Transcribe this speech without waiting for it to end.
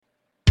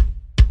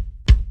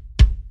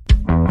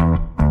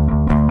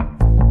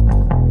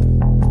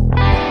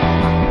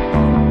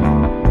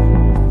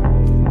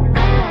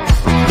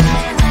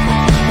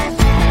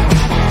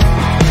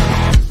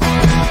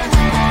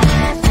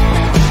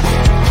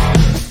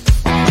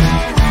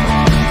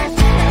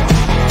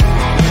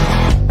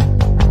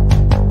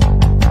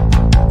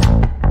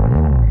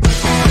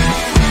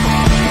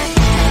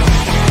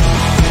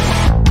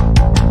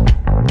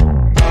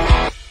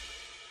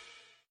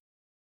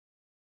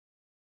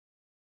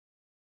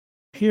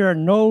here at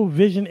No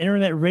Vision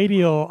Internet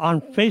Radio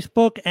on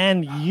Facebook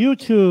and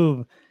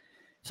YouTube.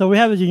 So we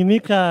have a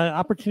unique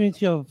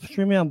opportunity of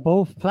streaming on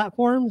both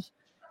platforms.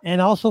 And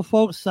also,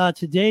 folks,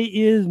 today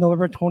is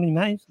August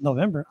 29th.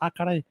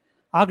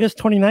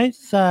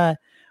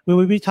 We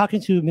will be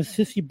talking to Miss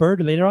Sissy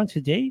Bird later on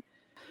today.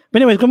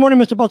 But anyways, good morning,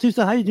 Mr.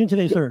 Bautista. How are you doing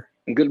today, sir?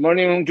 Good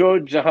morning,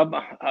 George.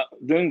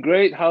 Doing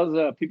great. How's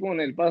people in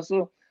El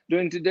Paso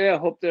doing today? I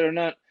hope they're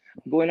not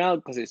going out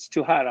because it's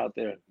too hot out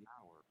there.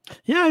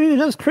 Yeah, I mean,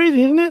 that's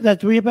crazy, isn't it?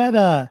 That we've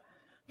had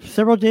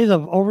several days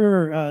of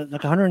over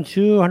like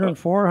 102,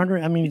 104,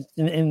 100. I mean,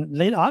 in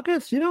late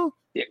August, you know?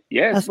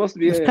 Yeah, it's supposed to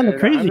be kind of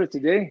crazy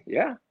today.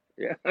 Yeah.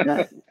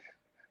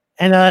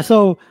 And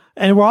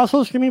and we're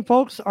also streaming,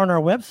 folks, on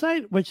our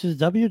website, which is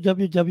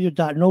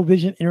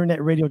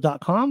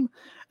www.novisioninternetradio.com.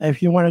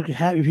 If you want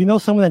to if you know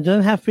someone that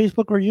doesn't have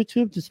Facebook or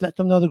YouTube, just let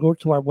them know to go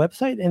to our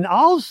website. And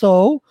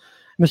also,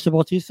 Mr.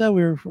 Bautista,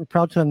 we're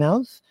proud to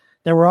announce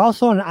that we're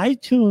also on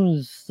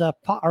iTunes,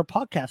 our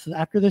podcast.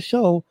 After the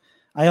show,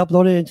 I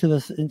uploaded into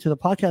the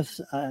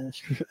podcast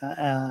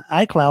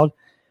iCloud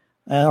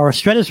or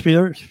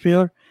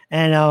Stratosphere,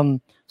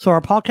 and so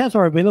our podcasts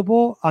are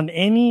available on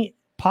any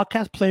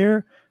podcast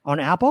player on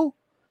Apple.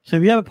 So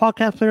if you have a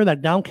podcast player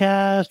like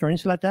Downcast or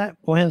anything like that,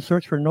 go ahead and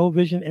search for No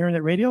Vision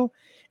Internet Radio,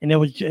 and it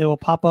will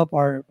pop up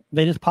our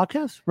latest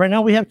podcast. Right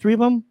now we have 3 of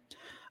them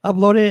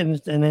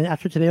uploaded, and then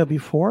after today it'll be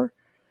 4.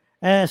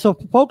 So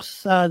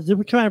folks,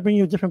 we're trying to bring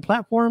you different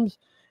platforms,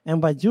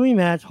 and by doing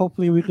that,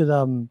 hopefully we could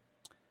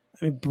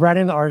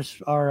broaden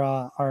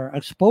our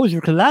exposure.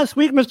 Because last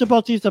week, Mr.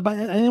 Bautista, I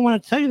didn't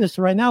want to tell you this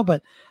right now,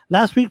 but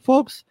last week,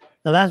 folks,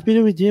 the last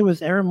video we did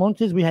was Aaron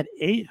Montes. We had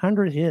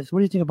 800 hits.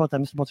 What do you think about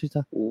that, Mr.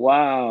 Bautista?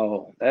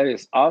 Wow, that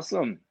is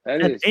awesome. That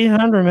is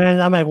 800,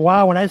 man. I'm like,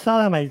 wow. When I saw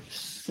that, I'm like,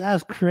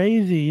 that's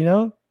crazy, you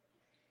know?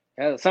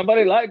 Yeah,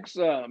 somebody likes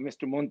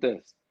Mr.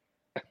 Montes.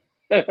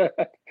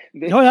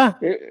 Oh yeah,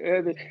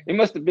 it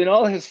must have been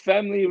all his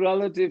family,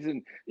 relatives,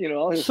 and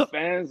all his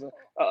fans.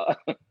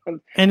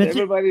 And it's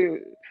everybody.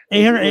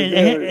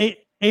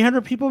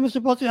 800 people,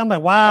 Mr. Bautista. I'm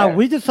like, wow,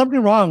 we did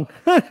something wrong.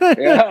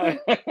 Yeah,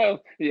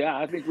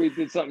 I think we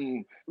did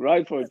something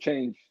right for a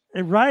change.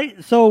 Right.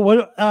 So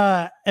what?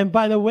 And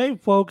by the way,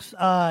 folks,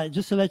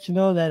 just to let you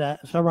know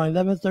that so around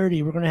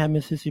 11:30, we're going to have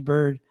Miss Sissy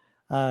Bird.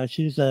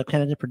 She's a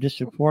candidate for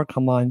District 4.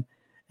 Come on,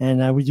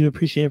 and we do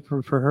appreciate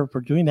for her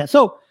for doing that.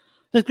 So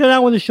let's get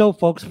on with the show,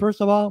 folks. First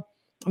of all,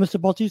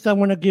 Mr. Bautista, I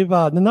want to give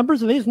the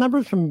numbers. Today's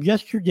numbers from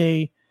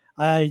yesterday.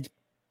 I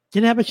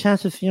didn't have a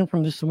chance to see them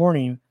from this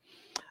morning.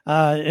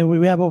 And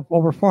we have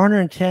over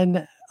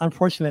 410,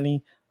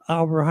 unfortunately,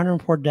 over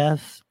 104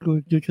 deaths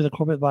due to the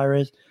COVID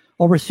virus.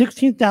 Over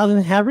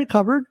 16,000 have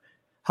recovered.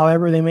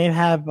 However, they may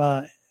have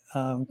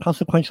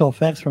consequential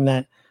effects from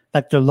that,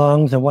 like their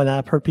lungs and whatnot.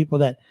 I've heard people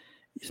that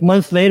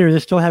months later, they're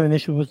still having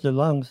issues with their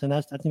lungs. And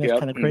I think that's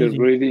kind of crazy.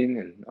 Breathing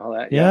and all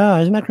that. Yeah,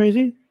 isn't that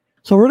crazy?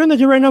 So we're going to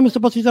do right now, Mr.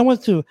 Bautista, I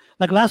want to,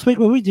 like last week,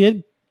 what we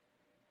did,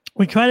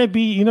 we try to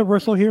be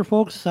universal here,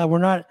 folks. We're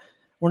not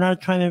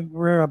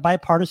we're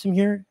bipartisan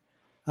here.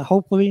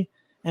 Hopefully,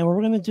 and what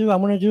we're gonna do, I'm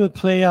gonna do is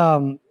play.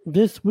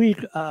 This week,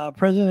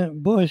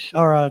 President Bush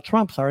or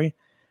Trump,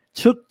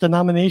 accept the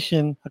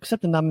nomination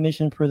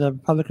for the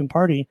Republican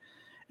Party,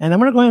 and I'm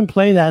gonna go ahead and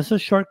play that. It's a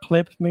short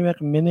clip, maybe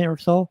like a minute or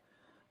so,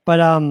 but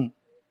I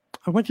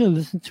want you to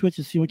listen to it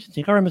to see what you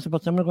think. All right, Mr.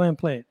 Butts, I'm gonna go ahead and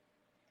play it.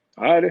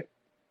 All right.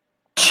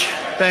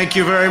 Thank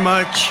you very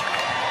much.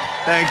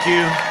 Thank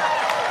you.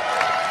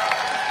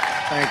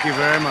 Thank you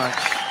very much.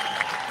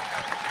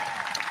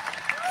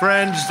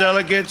 Friends,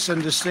 delegates,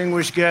 and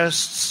distinguished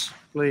guests,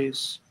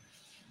 please.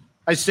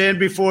 I stand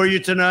before you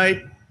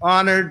tonight,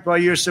 honored by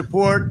your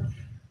support,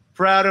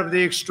 proud of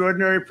the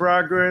extraordinary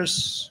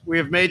progress we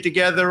have made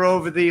together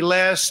over the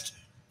last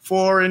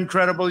 4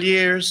 incredible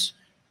years,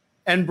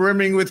 and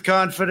brimming with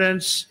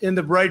confidence in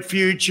the bright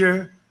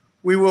future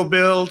we will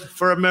build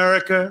for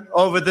America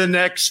over the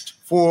next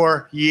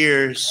 4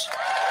 years.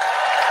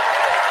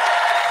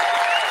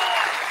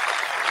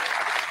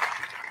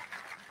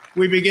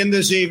 We begin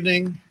this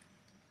evening.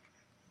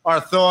 Our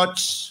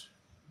thoughts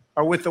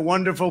are with the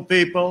wonderful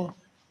people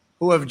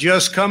who have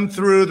just come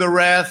through the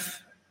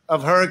wrath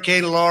of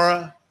Hurricane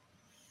Laura.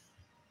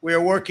 We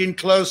are working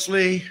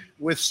closely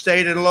with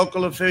state and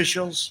local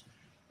officials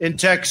in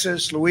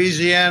Texas,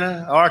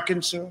 Louisiana,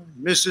 Arkansas,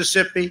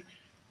 Mississippi,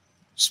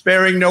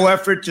 sparing no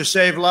effort to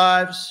save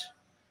lives.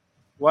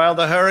 While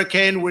the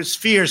hurricane was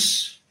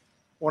fierce,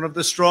 one of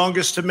the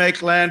strongest to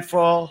make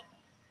landfall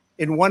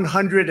in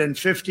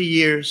 150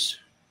 years,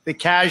 the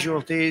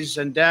casualties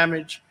and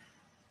damage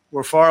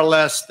were far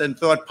less than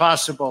thought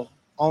possible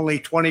only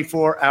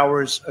 24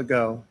 hours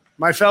ago.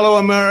 My fellow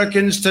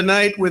Americans,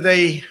 tonight, with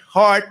a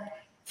heart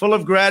full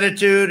of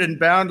gratitude and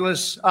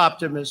boundless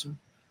optimism,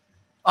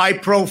 I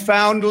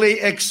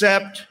profoundly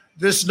accept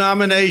this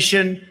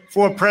nomination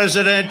for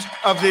President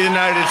of the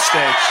United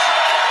States.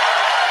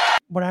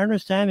 What I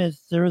understand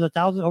is there was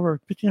over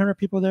 1,500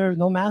 people there,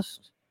 no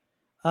masks.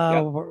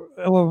 Little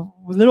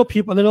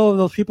of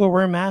those people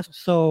wearing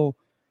masks. So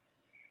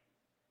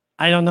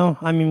I don't know.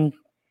 I mean,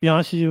 be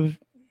honest with you,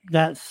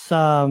 that's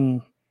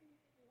something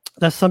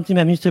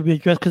that needs to be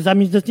addressed. Because I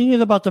mean, the thing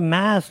is about the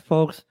mask,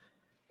 folks.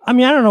 I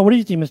mean, I don't know. What do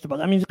you think, Mr.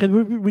 Butler? I mean, because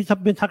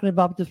we've been talking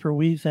about this for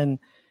weeks, and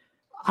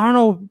I don't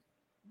know.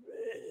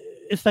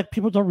 It's like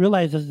people don't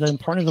realize the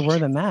importance of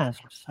wearing the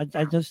masks.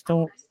 I just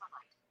don't.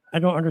 I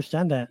don't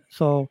understand that.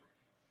 So,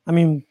 I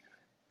mean,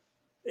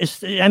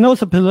 I know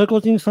it's a political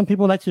thing. Some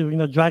people like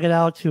to, drag it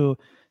out to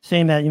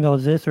saying that,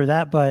 this or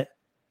that, but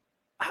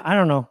I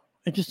don't know.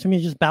 It just, to me,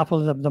 it just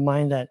baffles the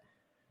mind that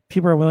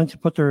people are willing to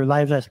put their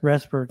lives at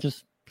risk for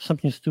just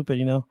something stupid,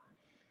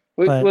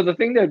 Well, the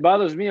thing that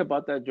bothers me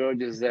about that,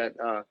 George, is that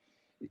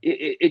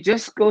it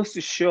just goes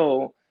to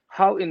show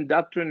how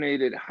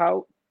indoctrinated,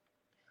 how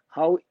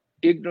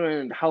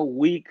ignorant, how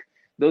weak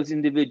those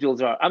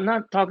individuals are. I'm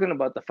not talking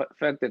about the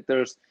fact that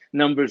there's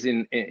numbers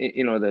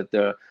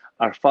that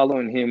are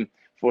following him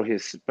for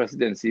his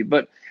presidency,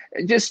 but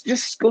it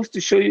just goes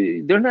to show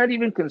you they're not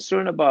even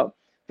concerned about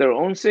their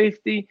own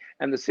safety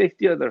and the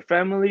safety of their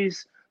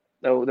families,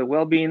 the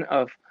well-being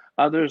of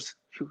others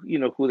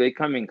who they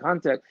come in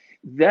contact.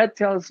 That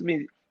tells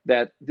me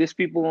that these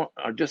people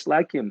are just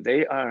like him.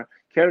 They are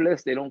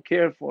careless. They don't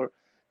care for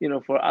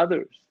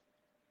others.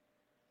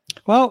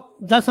 Well,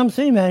 that's what I'm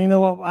saying,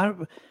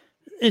 man.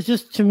 It's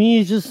just, to me,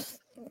 it's just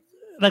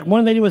like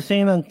one lady was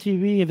saying on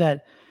TV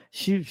that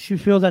she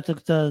feels that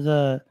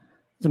the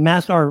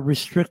masks are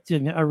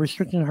restricting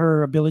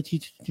her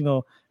ability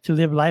to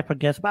live life, I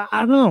guess. But I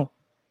don't know.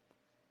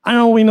 I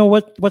don't know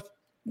what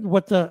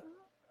the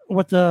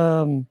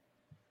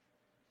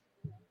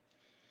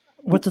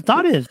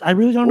thought is. I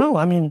really don't know.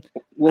 I mean,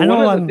 well,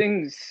 one of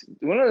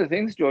the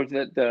things, George,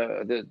 that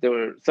there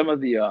were some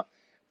of the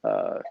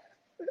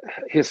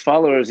his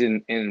followers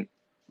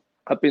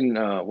up in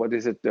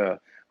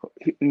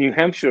New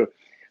Hampshire.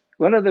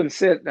 One of them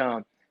said,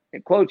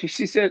 quote,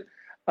 she said,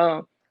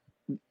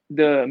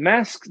 the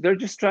masks, they're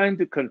just trying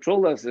to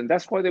control us, and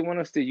that's why they want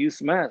us to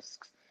use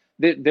masks.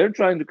 They're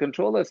trying to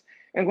control us.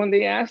 And when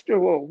they asked her,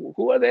 well,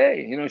 who are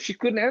they? She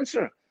couldn't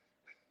answer.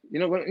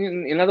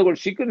 In other words,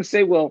 she couldn't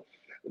say, well,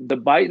 the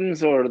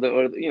Bidens or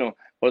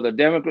the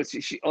Democrats.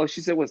 All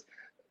she said was,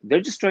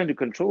 they're just trying to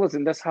control us,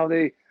 and that's why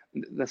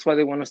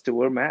they want us to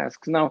wear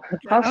masks. Now,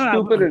 how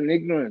stupid and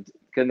ignorant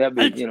can that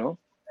be?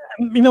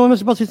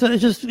 Mr. Butler said, it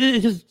just to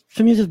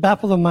me, it just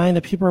baffles the mind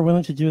that people are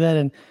willing to do that.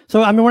 And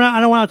so, I mean,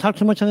 I don't want to talk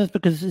too much on this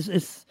because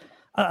it's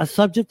a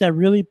subject that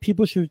really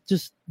people should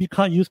just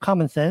use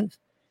common sense.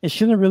 It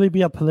shouldn't really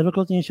be a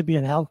political thing. It should be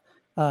a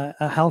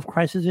health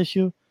crisis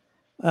issue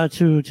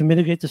to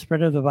mitigate the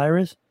spread of the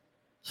virus.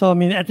 So, I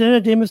mean, at the end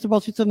of the day, Mr.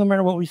 Bautista, no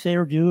matter what we say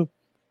or do,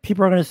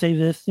 people are going to say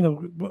this,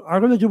 are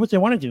going to do what they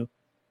want to do.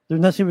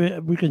 There's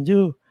nothing we can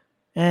do.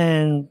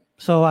 And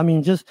so, I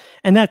mean,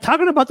 and that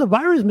talking about the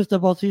virus, Mr.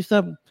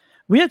 Bautista,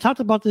 we had talked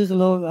about this a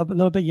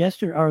little bit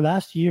yesterday or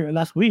last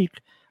week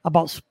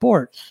about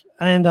sports.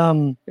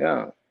 And,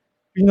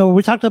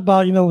 we talked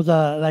about,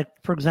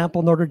 for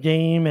example, Notre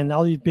Dame and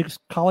all these big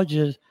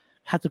colleges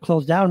had to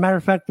close down. Matter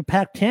of fact, the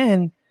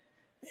Pac-10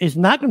 is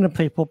not going to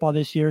play football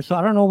this year. So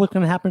I don't know what's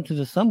going to happen to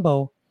the Sun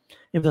Bowl,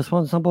 if the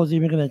Sun Bowl is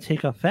even going to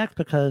take effect,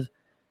 because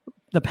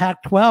the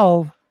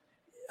Pac-12,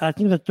 I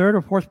think the third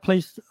or fourth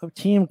place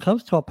team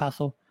comes to El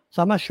Paso.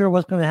 So I'm not sure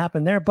what's going to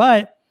happen there.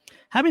 But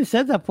having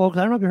said that, folks,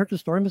 I don't know if you heard the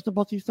story, Mr.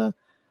 Bautista,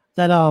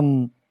 that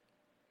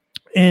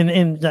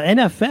in the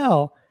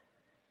NFL,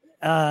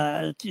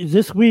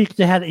 this week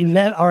they had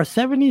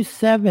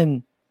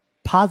 77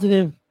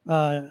 positive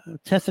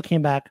tests that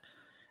came back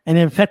and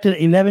infected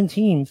 11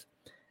 teams.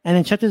 And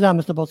then check this out,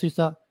 Mr.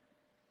 Bautista.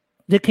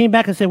 They came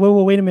back and said,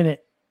 wait a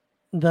minute.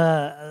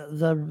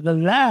 The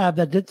lab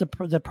that did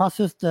the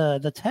process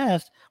the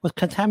test was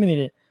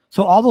contaminated.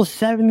 So all those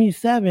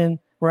 77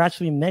 were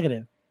actually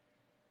negative.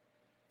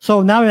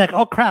 So now we're like,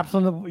 oh crap! So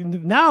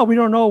now we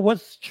don't know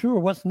what's true or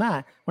what's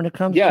not when it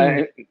comes.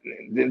 Yeah,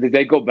 did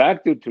they go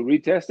back to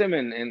retest them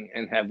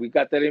and have we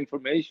got that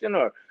information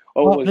or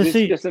was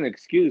this just an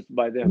excuse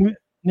by them?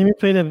 Let me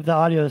play the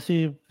audio. Let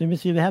me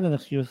see if they have an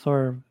excuse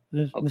or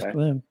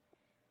okay.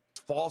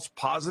 False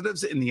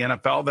positives in the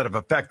NFL that have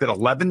affected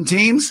 11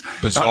 teams.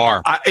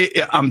 Bizarre.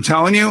 I'm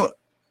telling you,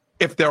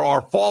 if there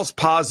are false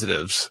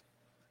positives,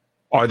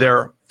 are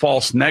there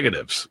false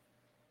negatives?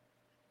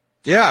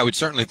 Yeah, I would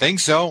certainly think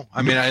so.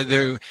 I mean,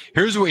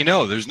 here's what we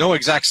know. There's no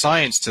exact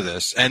science to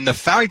this. And the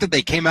fact that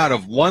they came out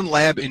of one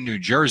lab in New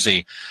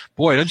Jersey,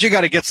 boy, don't you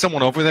got to get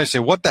someone over there and say,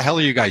 what the hell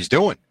are you guys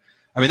doing?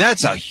 I mean,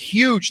 that's a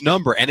huge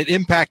number, and it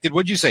impacted,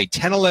 what'd you say,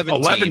 10,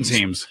 11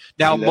 teams.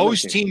 Now,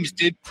 most teams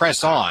did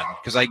press on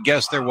because I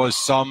guess there was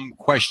some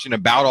question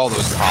about all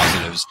those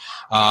positives.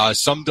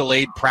 Some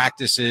delayed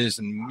practices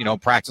and,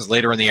 practice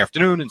later in the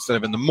afternoon instead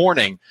of in the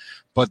morning.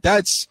 But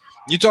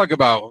you talk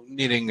about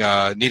needing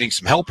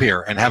some help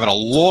here and having a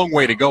long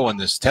way to go in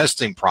this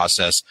testing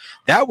process.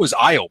 That was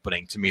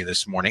eye-opening to me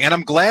this morning. And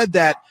I'm glad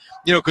that,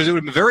 because it would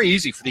have been very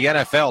easy for the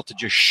NFL to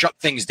just shut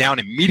things down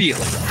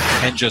immediately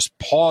and just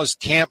pause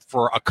camp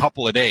for a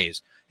couple of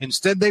days.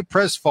 Instead, they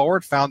pressed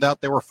forward, found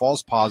out there were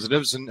false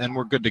positives, and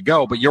we're good to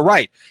go. But you're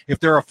right. If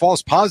there are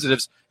false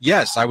positives,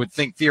 yes, I would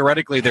think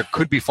theoretically there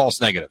could be false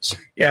negatives.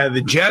 Yeah,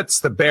 the Jets,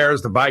 the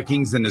Bears, the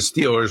Vikings, and the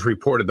Steelers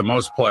reported the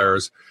most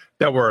players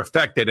that were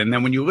affected. And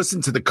then when you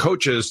listen to the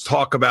coaches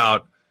talk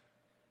about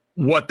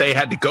what they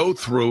had to go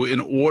through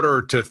in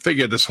order to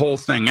figure this whole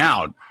thing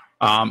out,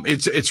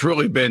 it's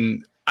really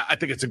been, I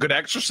think it's a good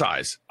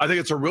exercise. I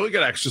think it's a really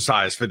good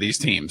exercise for these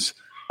teams,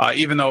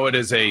 even though it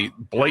is a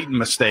blatant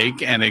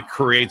mistake and it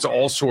creates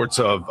all sorts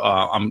of,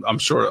 I'm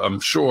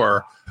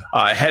sure,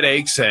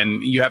 headaches,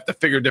 and you have to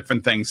figure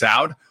different things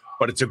out.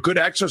 But it's a good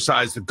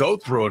exercise to go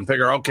through and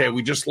figure, okay,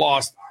 we just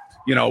lost,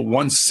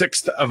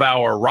 1/6 of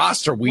our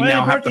roster. We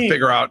now have to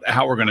figure out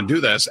how we're going to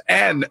do this.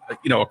 And,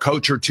 a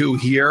coach or two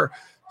here.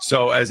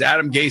 So as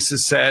Adam Gase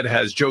has said,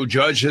 as Joe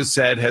Judge has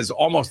said, as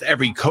almost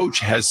every coach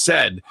has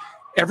said,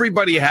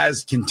 everybody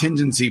has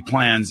contingency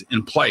plans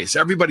in place.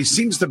 Everybody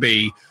seems to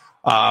be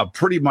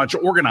pretty much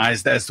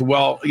organized as to,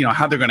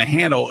 how they're going to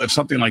handle if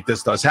something like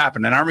this does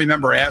happen. And I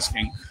remember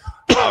asking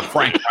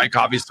Frank Reich,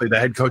 obviously the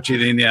head coach of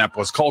the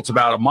Indianapolis Colts,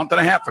 about a month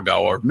and a half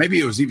ago, or maybe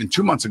it was even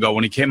 2 months ago,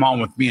 when he came on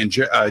with me and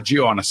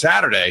Gio on a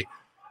Saturday.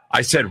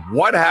 I said,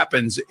 what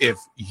happens if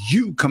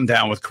you come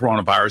down with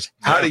coronavirus?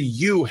 How do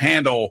you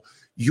handle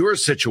your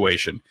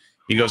situation?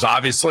 He goes,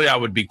 obviously, I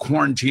would be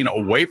quarantined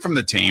away from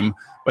the team,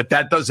 but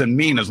that doesn't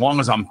mean, as long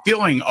as I'm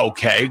feeling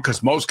okay,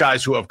 because most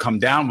guys who have come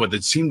down with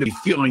it seem to be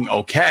feeling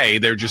okay.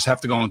 They just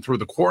have to go through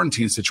the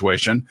quarantine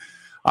situation.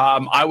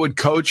 I would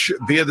coach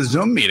via the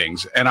Zoom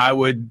meetings, and I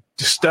would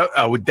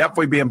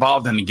definitely be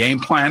involved in the game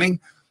planning.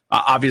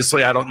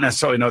 Obviously, I don't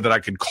necessarily know that I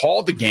could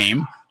call the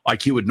game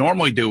like he would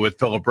normally do with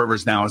Phillip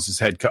Rivers now as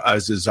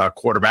his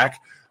quarterback.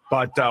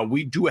 But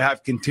we do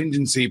have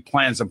contingency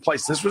plans in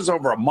place. This was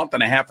over a month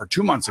and a half or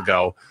 2 months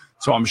ago,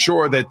 so I'm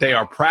sure that they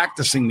are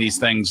practicing these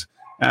things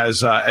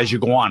as you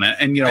go on.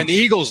 And the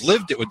Eagles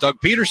lived it with Doug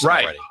Peterson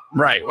already.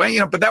 Right.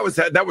 Well, but that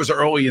was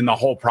early in the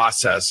whole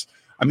process.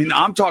 I mean,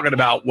 I'm talking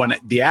about when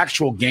the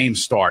actual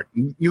games start.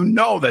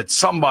 That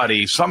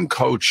some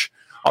coach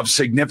of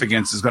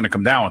significance is going to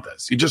come down with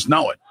this. You just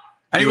know it.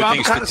 And you would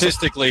think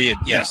statistically,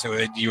 yes,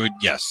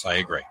 I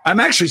agree. I'm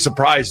actually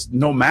surprised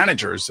no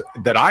managers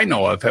that I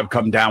know of have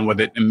come down with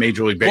it in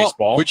Major League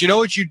Baseball. But you know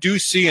what you do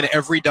see in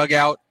every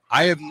dugout?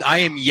 I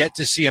am yet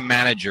to see a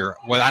manager.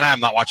 Well, I'm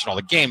not watching all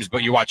the games,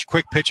 but you watch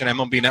Quick Pitch and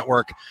MLB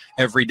Network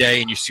every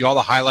day, and you see all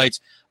the highlights.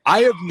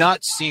 I have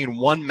not seen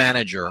one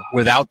manager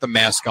without the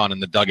mask on in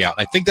the dugout.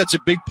 I think that's a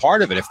big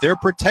part of it. If they're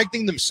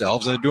protecting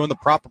themselves and they're doing the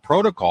proper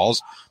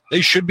protocols,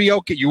 they should be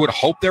okay. You would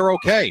hope they're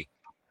okay.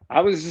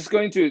 I was just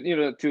going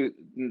to, to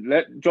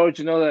let George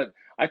know that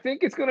I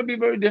think it's going to be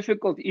very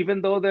difficult,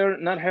 even though they're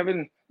not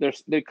having,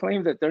 they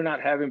claim that they're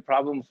not having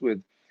problems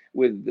with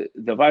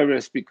the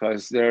virus,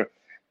 because they're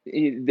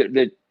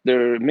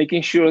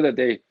making sure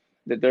that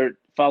they're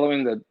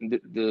following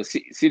the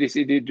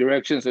CDC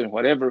directions and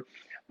whatever.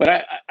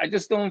 But I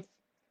just don't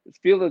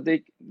feel that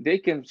they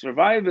can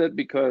survive it,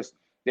 because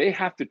they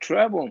have to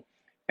travel,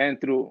 and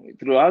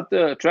throughout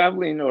the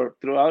traveling or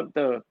throughout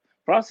the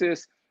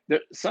process,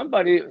 some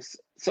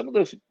of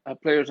those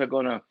players are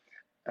going to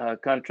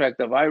contract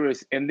the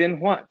virus, and then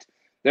what?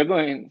 They're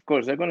going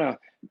to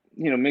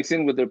mix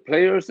in with their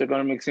players. They're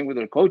going to mix in with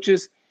their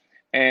coaches,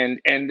 and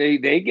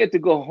they get to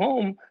go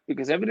home,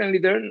 because evidently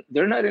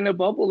they're not in a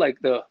bubble like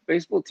the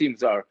baseball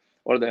teams are,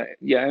 or the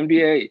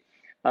NBA.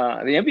 The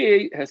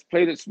NBA has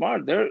played it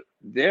smart.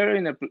 They're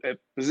in a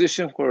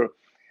position where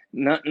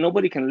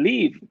nobody can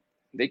leave.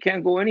 They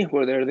can't go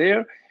anywhere. They're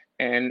there,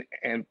 and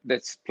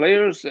that's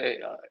players,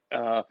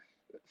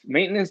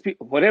 maintenance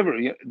people, whatever.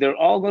 They're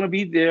all going to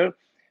be there,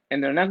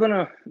 and they're not going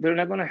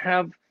to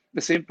have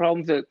the same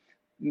problems that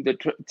the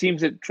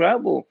teams that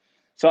travel.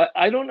 So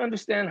I don't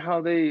understand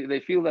how they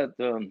feel that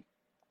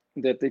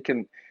that they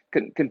can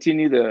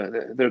continue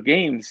their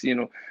games.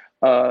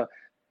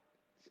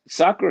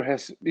 Soccer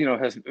has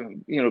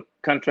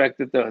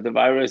contracted the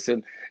virus,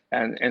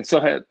 and so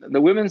had the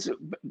women's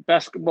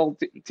basketball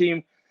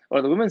team,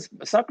 or the women's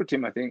soccer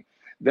team. I think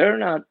they're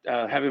not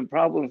having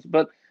problems,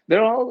 but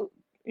they're all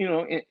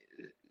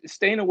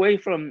staying away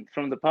from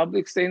the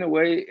public, staying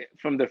away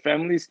from their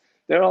families.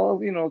 They're all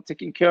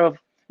taking care of,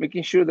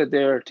 making sure that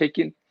they're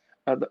taking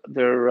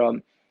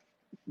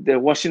they're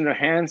washing their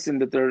hands,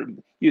 and that they're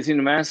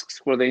using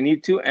masks where they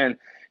need to, and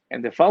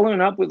they're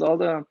following up with all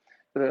the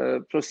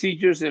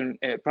procedures and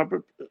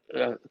proper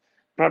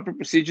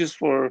procedures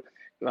for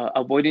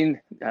avoiding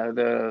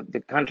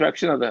the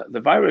contraction of the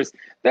virus.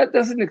 That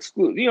doesn't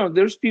exclude,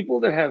 there's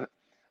people that have,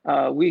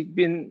 we've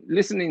been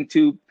listening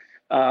to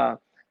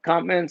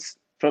comments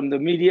from the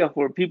media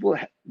where people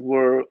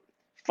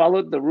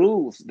followed the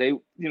rules. They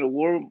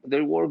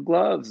wore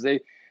gloves. They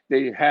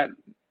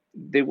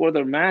wore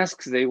their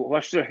masks. They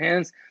washed their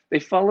hands. They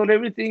followed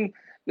everything,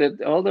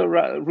 all the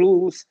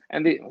rules,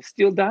 and they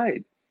still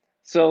died.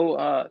 So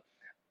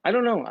I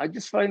don't know. I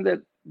just find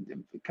that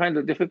kind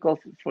of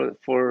difficult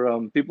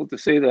for people to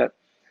say that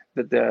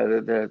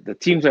the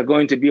teams are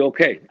going to be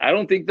okay. I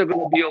don't think they're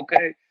going to be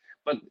okay,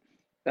 but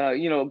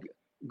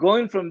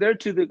going from there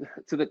to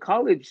the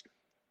college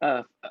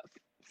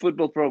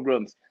football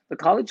programs. The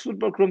college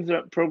football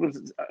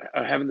programs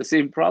are having the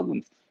same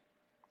problems.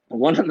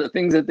 One of the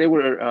things that they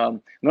were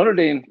Notre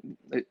Dame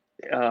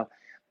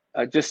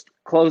just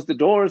closed the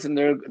doors, and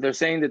they're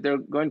saying that they're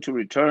going to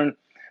return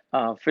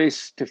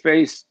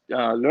face-to-face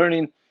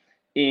learning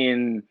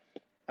in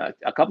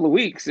a couple of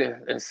weeks.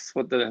 That's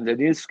what the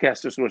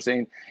newscasters were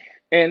saying,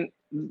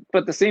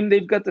 but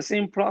they've got the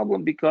same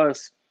problem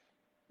because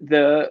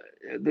the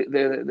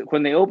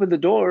when they open the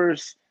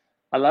doors,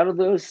 a lot of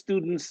those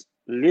students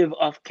live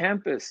off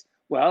campus.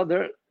 Well,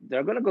 they're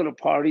going to go to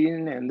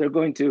partying, and they're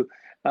going to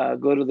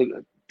go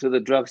to the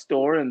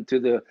drugstore and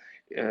to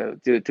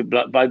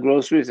buy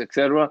groceries,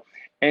 etc.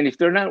 And if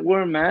they're not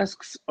wearing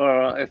masks,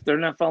 or if they're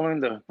not following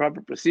the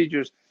proper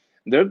procedures,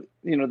 they're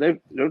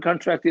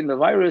contracting the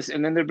virus,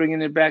 and then they're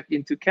bringing it back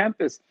into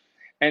campus.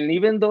 And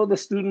even though the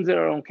students that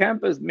are on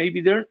campus,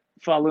 maybe they're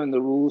following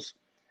the rules,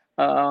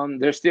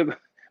 they're still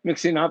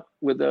mixing up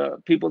with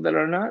the people that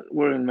are not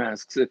wearing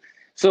masks.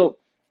 So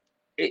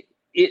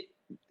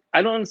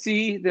I don't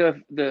see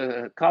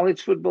the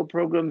college football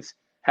programs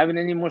having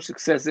any more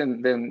success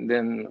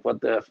than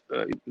what the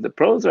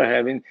pros are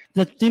having.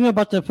 The thing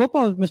about the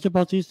football, Mr.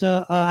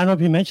 Bautista, I don't know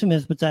if you mentioned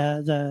this, but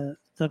the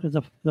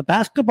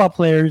basketball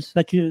players,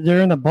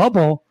 they're in a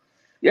bubble.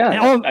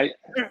 Yeah.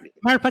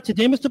 Matter of fact,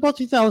 today, Mr.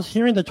 Bautista, I was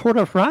hearing the Tour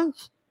de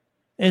France.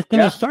 It's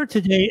going to start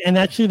today, and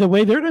actually the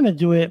way they're going to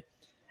do it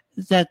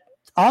is that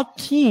all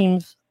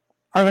teams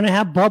are going to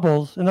have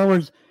bubbles. In other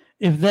words,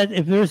 if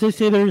there's, I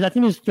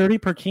think there's 30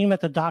 per team,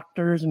 like the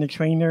doctors and the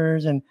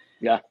trainers, and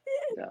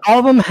all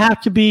of them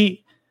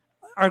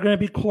are going to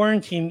be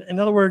quarantined. In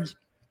other words,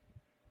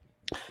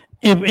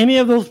 if any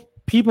of those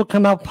people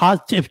come out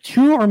positive, if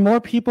 2 or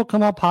more people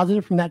come out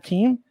positive from that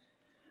team,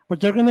 what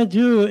they're going to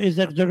do is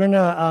that they're going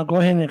to go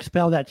ahead and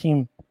expel that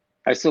team.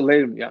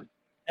 Isolate them, yeah.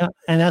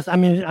 And that's, I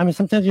mean,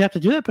 sometimes you have to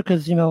do that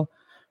because, they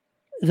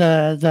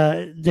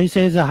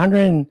say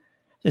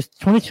it's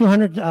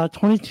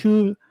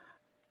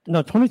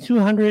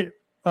 2,200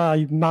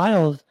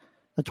 miles,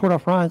 the Tour de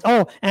France.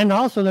 Oh, and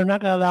also they're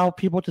not going to allow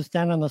people to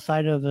stand on the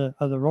side of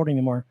the road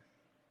anymore.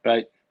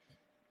 Right.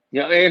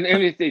 Yeah, and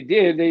if they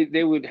did,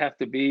 they would have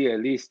to be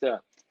at least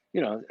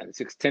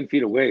 6-10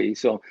 feet away.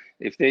 So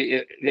if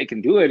they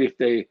can do it, if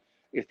they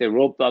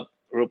rope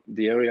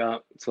the area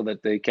so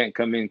that they can't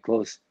come in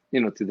close,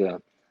 to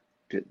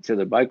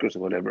the bikers or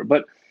whatever.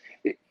 But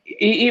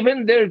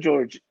even there,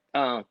 George,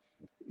 they're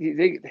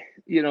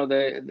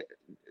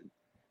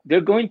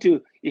going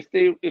to, if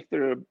they're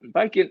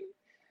biking,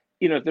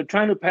 if they're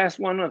trying to pass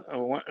one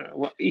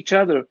each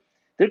other,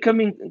 they're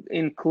coming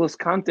in close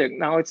contact.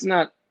 Now it's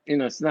not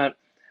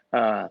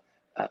for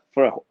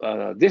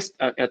a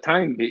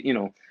time,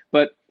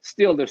 but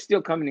still they're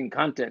still coming in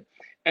contact.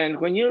 And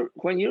when you're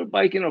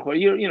biking or when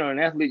you're an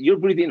athlete, you're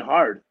breathing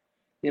hard.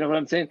 You know what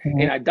I'm saying?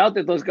 Mm-hmm. And I doubt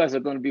that those guys are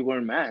going to be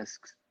wearing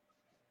masks.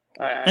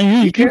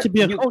 And you need to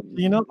be a coach.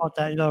 You know about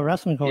that,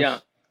 wrestling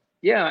coach.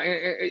 Yeah.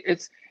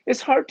 It's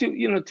hard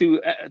to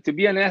to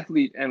be an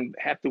athlete and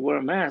have to wear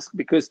a mask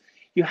because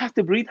you have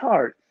to breathe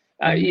hard,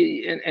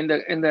 and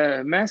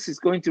the mask is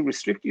going to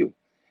restrict you.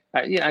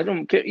 I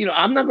don't care.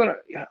 I'm not gonna.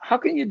 How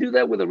can you do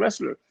that with a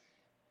wrestler?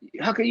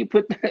 How can you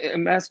put a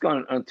mask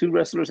on 2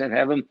 wrestlers and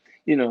have them,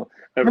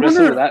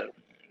 wrestle without?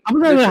 Have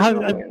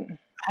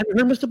you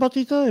heard, Mr.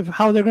 Bautista, of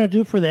how they're going to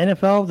do for the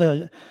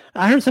NFL?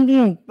 I heard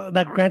something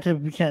that,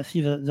 granted, we can't see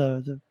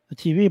the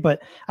TV,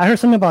 but I heard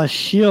something about a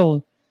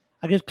shield,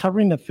 I guess,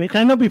 covering the face.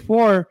 I know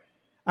before,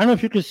 I don't know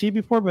if you could see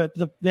before, but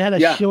they had a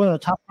shield on the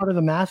top part of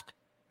the mask to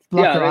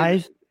block their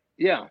eyes.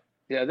 Yeah.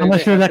 I'm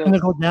not sure that's going to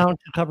go down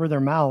to cover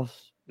their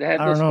mouths. They had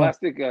those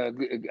plastic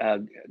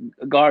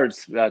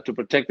guards to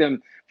protect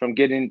them from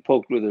getting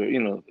poked with their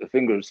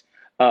fingers.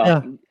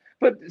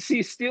 But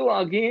see, still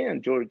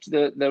again, George,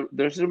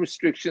 there's a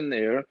restriction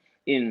there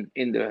in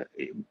the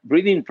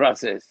breathing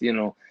process,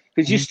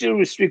 because you're still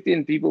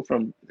restricting people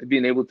from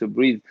being able to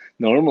breathe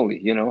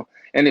normally,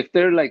 And if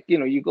they're like,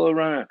 you go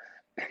around,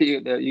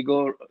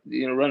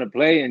 run a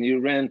play and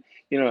you ran,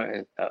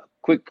 a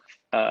quick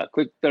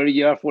 30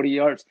 yards, 40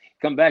 yards,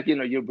 come back,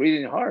 you're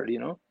breathing hard,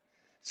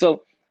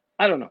 So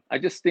I don't know. I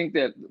just think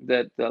that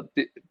the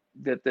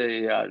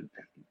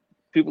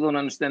people don't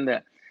understand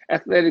that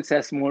athletics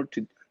has more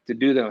to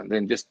do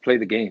than just play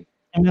the game.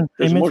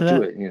 There's more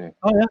to it,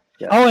 Oh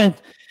yeah. Oh, and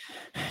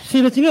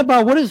see, the thing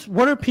about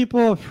what are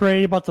people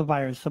afraid about the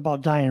virus,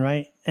 about dying,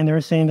 right? And they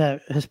were saying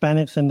that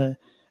Hispanics and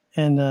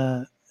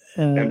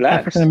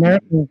African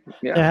Americans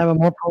they have a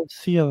more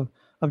potency of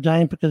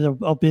dying because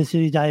of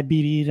obesity,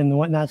 diabetes, and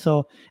whatnot.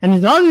 So, and a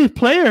lot of these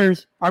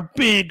players are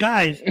big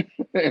guys,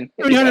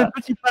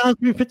 350 pounds,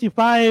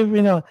 355.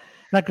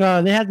 Like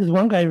they had this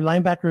one guy,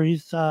 linebacker.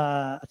 He's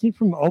I think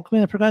from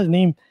Oakland. I forgot his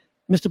name,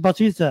 Mr.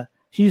 Bautista.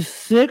 He's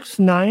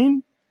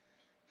 6'9",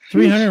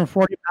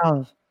 340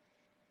 pounds.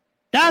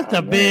 That's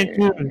a big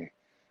dude.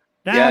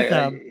 That's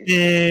a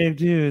big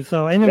dude.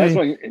 So anyway, that's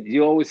why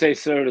you always say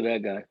sir to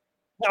that guy.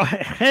 Oh,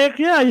 heck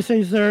yeah, you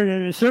say,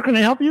 sir, can I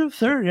help you,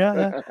 sir?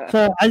 Yeah.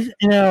 So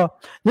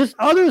this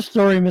other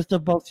story,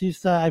 Mr.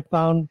 Bautista, I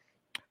found.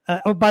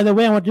 Oh, by the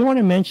way, I do want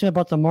to mention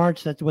about the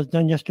march that was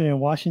done yesterday in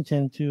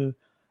Washington to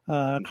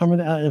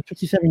commemorate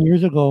 57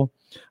 years ago.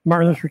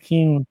 Martin Luther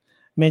King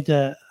made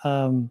the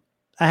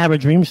 "I Have a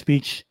Dream"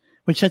 speech,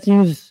 which I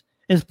think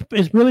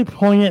is really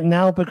poignant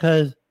now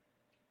because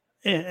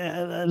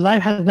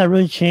life has not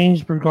really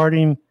changed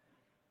regarding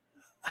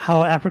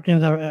how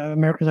Africans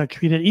Americans are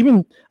treated,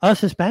 even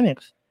us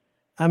Hispanics.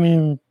 I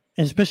mean,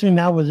 especially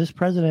now with this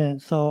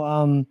president.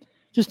 So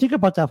just think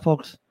about that,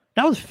 folks.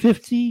 That was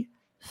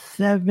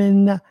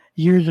 57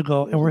 years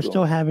ago, and we're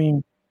still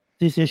having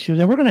these issues.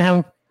 And we're going to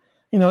have,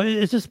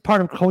 it's just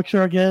part of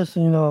culture, I guess,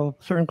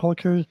 certain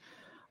cultures.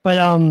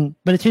 But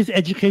it takes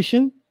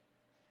education.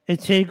 It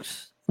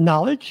takes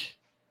knowledge,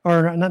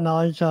 or not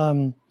knowledge,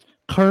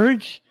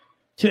 courage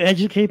to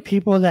educate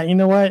people that, you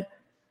know what,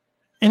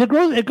 and it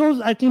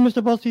goes. I think,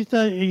 Mr.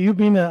 Bautista, you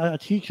being a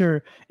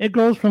teacher, it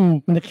goes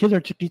from when the kids are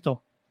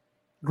chiquito,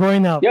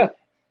 growing up. Yeah,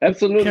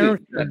 absolutely.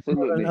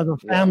 Absolutely. As a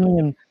family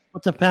and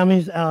what the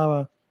family's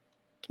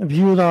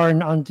views are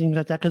on things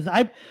like that. Because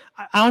I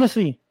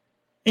honestly,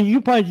 and you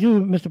probably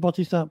do, Mr.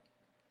 Bautista,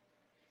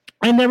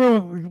 I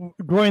never,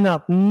 growing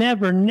up,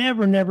 never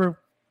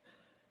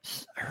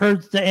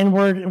heard the N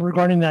word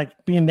regarding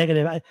that being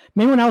negative.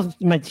 Maybe when I was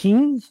in my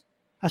teens,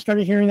 I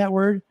started hearing that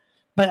word.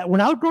 But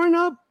when I was growing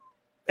up,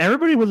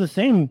 everybody was the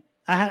same.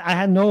 I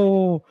had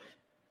no,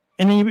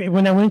 and even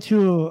when I went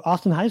to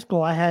Austin High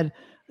School,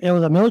 it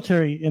was a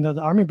military,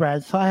 the Army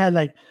brad. So I had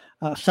like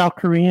South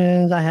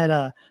Koreans. I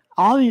had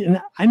all these,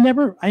 and I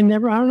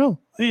don't know.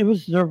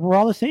 We're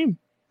all the same.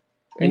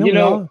 And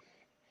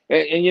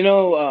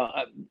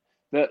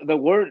the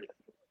word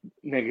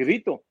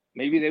negrito,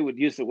 maybe they would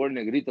use the word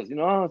negritos.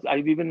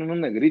 I've even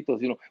known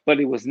negritos, but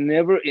it was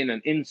never in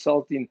an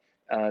insulting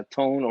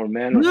tone or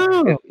manner,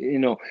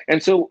 no.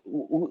 And so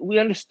we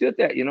understood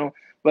that,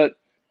 but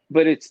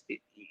it's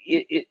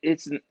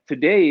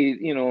today,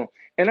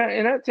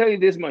 and I tell you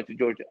this much,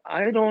 George,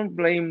 I don't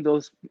blame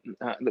those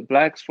the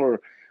blacks for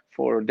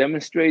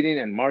demonstrating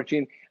and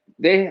marching.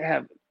 They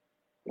have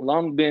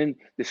long been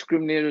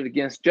discriminated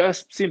against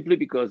just simply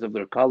because of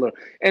their color,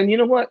 and you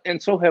know what? And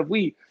so have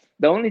we.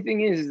 The only thing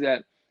is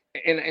that,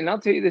 and I'll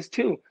tell you this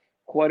too,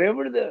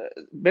 whatever the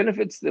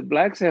benefits the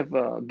blacks have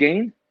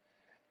gained,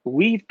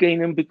 we've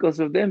gained them because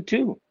of them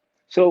too.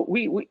 So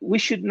we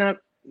should not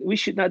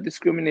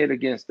discriminate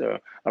against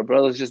our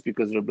brothers just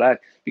because they're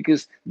black,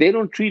 because they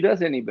don't treat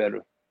us any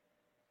better.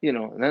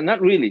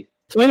 Not really.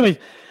 So anyways,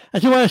 I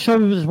just want to show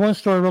you this one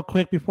story real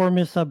quick before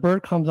Miss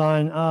Bird comes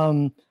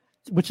on,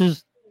 which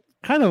is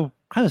kind of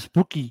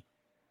spooky.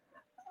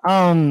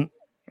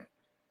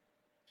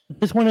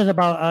 This one is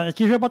about.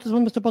 Did you hear about this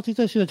one, Mr.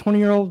 Bautista? She's a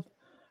 20-year-old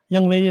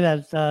young lady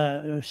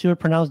that she was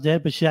pronounced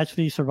dead, but she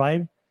actually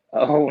survived.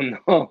 Oh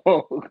no!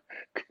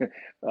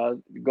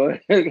 Go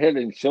ahead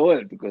and show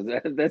it, because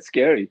that's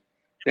scary.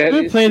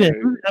 We played it.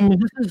 I mean,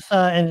 this is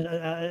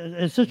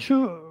it's so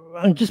true.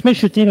 It just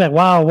makes you think like,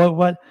 wow,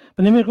 what?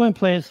 But let me go and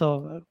play it.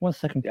 So 1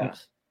 second,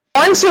 please.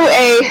 On to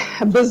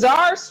a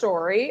bizarre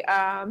story.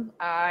 A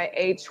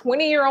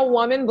 20-year-old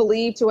woman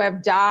believed to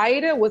have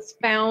died was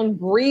found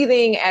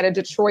breathing at a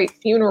Detroit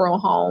funeral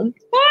home.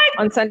 What?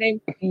 On Sunday.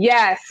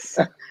 Yes.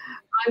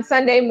 On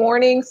Sunday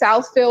morning,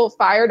 Southfield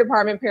Fire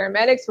Department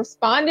paramedics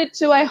responded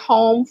to a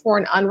home for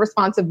an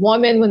unresponsive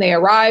woman. When they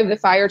arrived, the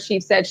fire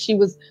chief said she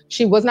was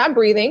not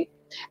breathing.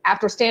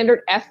 After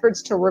standard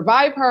efforts to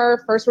revive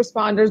her, first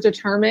responders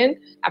determined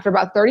after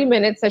about 30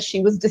 minutes that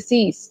she was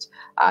deceased.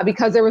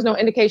 Because there was no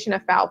indication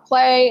of foul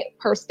play,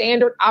 per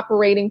standard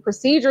operating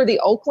procedure,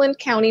 the Oakland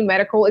County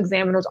Medical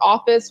Examiner's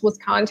Office was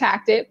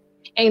contacted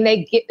and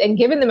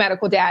given the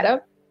medical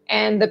data,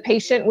 and the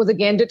patient was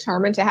again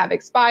determined to have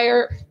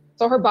expired.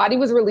 So her body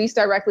was released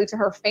directly to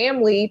her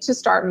family to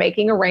start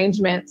making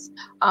arrangements.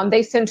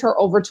 They sent her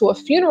over to a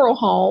funeral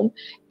home.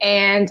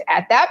 And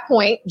at that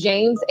point,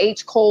 James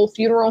H. Cole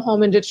Funeral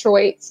Home in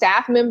Detroit,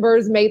 staff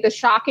members made the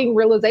shocking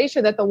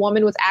realization that the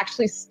woman was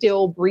actually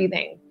still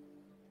breathing.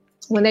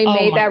 When they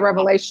made that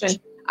revelation,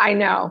 I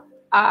know,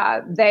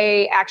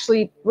 they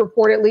actually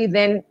reportedly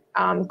then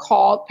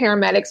called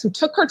paramedics who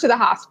took her to the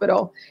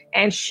hospital.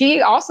 And she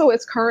also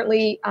is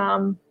currently,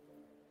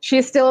 she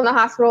is still in the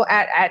hospital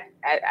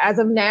as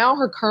of now.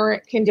 Her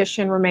current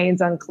condition remains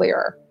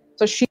unclear.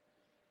 So she.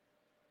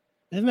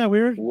 Isn't that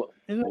weird?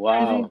 Isn't that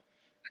wow.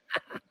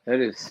 It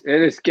is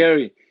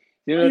scary.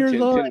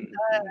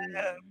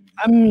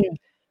 I mean,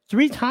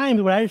 3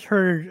 times what I just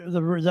heard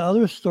the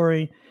other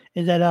story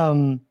is that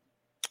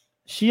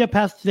she had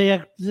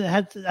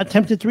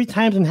attempted 3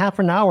 times in half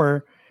an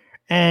hour,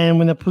 and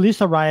when the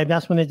police arrived,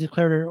 that's when they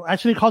declared her.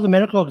 Actually, called the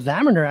medical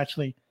examiner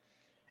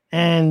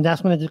and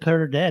that's when they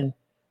declared her dead.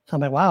 So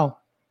I'm like, wow.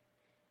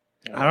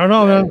 I don't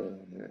know, man.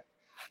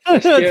 I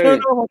don't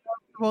know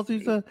what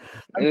I'm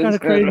kind of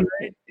crazy,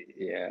 right?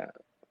 Yeah.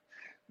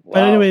 Wow.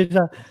 But anyways,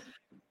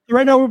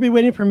 Right now, we'll be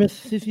waiting for Miss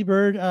Sissy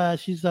Bird.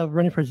 She's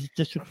running for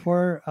District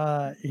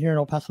 4 here in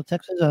El Paso,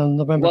 Texas, on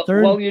November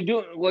 3rd.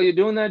 While you're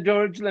doing that,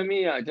 George, let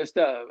me just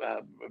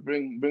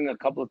bring a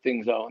couple of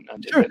things on.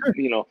 Sure.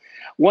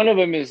 One of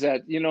them is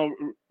that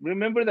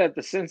remember that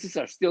the census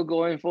are still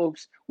going,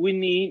 folks. We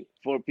need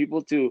for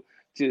people to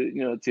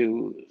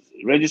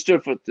register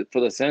for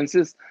the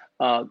census.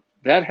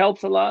 That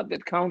helps a lot.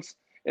 That counts,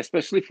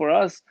 especially for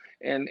us.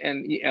 And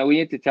we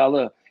need to tell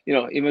the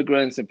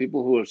immigrants and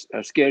people who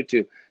are scared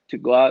to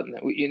go out, and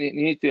you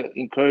need to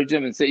encourage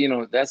them and say,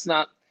 that's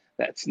not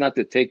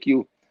to take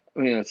you,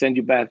 send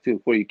you back to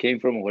where you came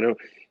from or whatever.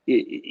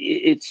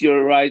 It's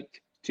your right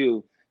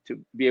to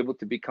be able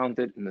to be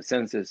counted in the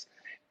census,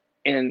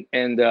 and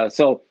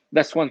so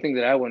that's one thing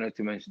that I wanted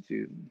to mention to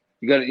you.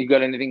 You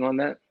got anything on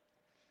that?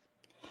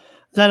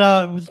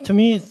 That to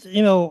me, it's, I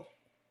don't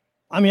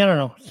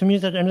know. To me,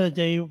 it's at the end of the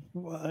day, I'm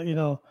going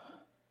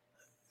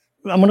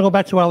to go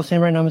back to what I was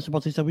saying right now, Mr.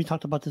 Bautista. We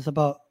talked about this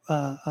about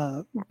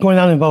going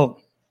out and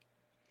vote.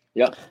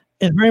 Yeah,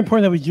 it's very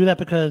important that we do that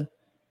because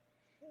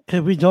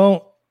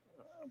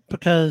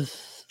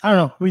I don't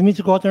know, we need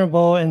to go out there and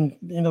vote, and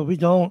we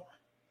don't.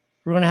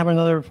 We're going to have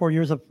another 4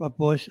 years of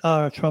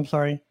Trump.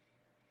 Sorry,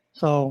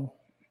 so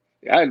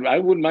I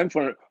wouldn't mind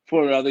for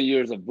other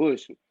years of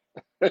Bush,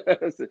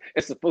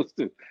 as opposed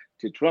to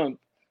Trump.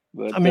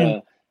 But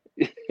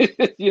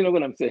you know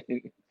what I'm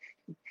saying.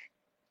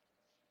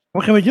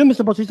 What can we do,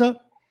 Mr. Bautista?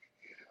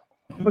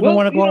 We don't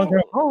want to go out there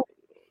and vote.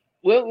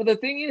 Well, the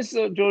thing is,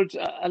 George,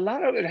 a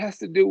lot of it has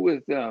to do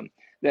with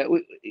that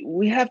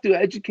we have to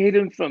educate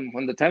them from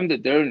the time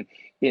that they're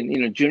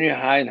in junior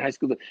high and high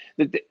school,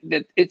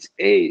 that it's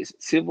a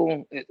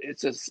civil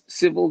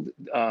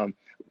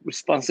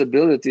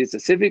responsibility. It's a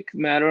civic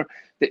matter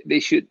that they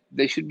should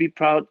be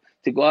proud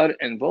to go out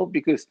and vote,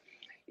 because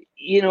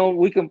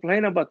we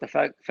complain about the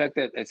fact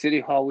that at City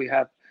Hall we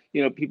have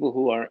people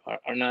who are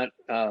not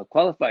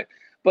qualified,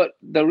 but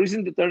the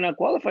reason that they're not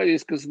qualified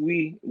is because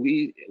we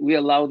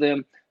allow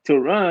them to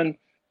run,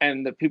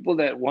 and the people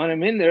that want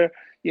them in there,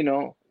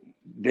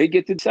 they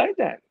get to decide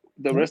that.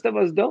 The rest of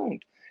us don't.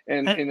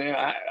 And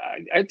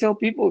I tell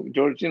people,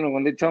 George,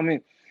 when they tell me,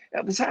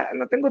 no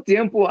tengo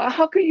tiempo,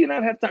 how can you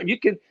not have time? You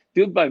can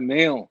do it by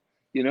mail,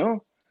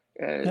 Yep.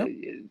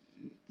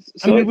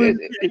 So you're going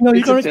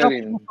to tell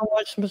people so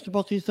much, Mr.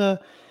 Bautista,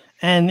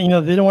 and they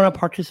don't want to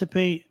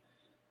participate.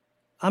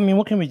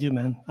 What can we do,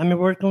 man?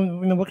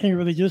 What can you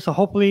really do? So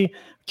hopefully,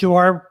 to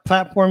our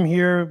platform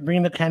here,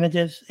 bringing the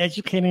candidates,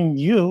 educating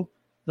you,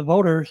 the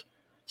voters,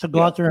 to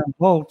go out there and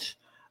vote,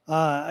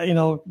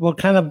 will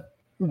kind of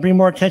bring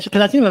more attention.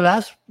 Because I think the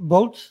last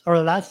votes, or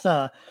the last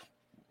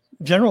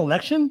general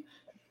election,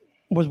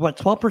 was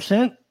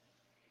 12%,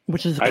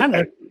 which is kind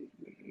of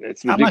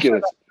it's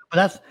ridiculous. Sure,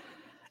 but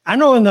I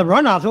know in the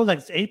runoffs it was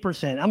like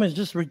 8%. It's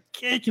just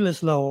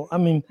ridiculous low.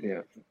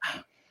 Yeah.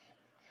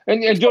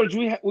 And George,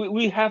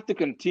 we have to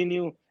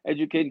continue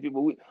educating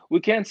people. We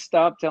can't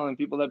stop telling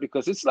people that,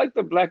 because it's like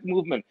the black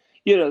movement.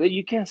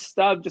 You can't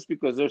stop just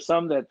because there's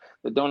some that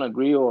don't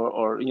agree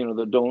or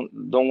that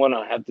don't want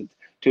to have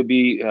to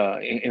be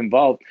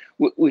involved.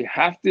 We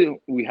have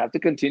to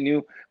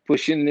continue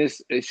pushing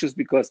this. It's just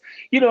because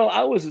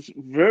I was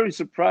very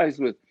surprised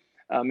with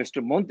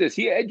Mr. Montes.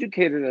 He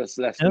educated us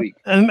last week.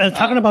 And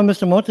talking about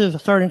Mr.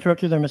 Montes, sorry to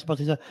interrupt you there, Ms.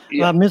 Bautista.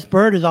 Ms.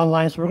 Bird is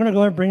online, so we're going to go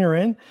ahead and bring her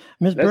in.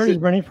 Ms. Bird is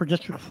running for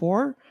District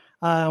 4.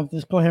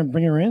 Let's go ahead and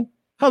bring her in.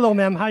 Hello,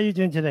 ma'am. How are you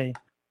doing today?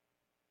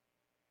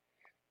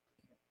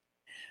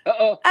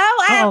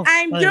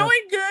 I'm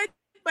doing good,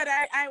 but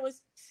I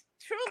was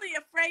truly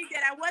afraid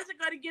that I wasn't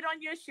going to get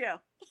on your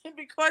show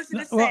because of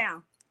the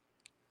sound.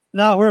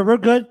 No, we're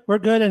good. We're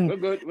good. And we're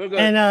good.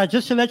 And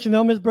just to let you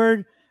know, Ms.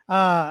 Bird,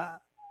 one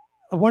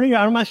of your,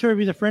 I'm not sure if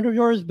he's a friend of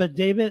yours, but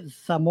David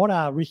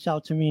Zamora reached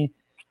out to me,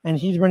 and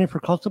he's running for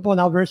constable, and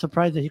I was very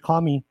surprised that he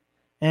called me.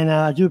 And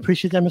I do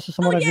appreciate that, Mr.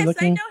 Zamora. Oh, yes,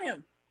 I know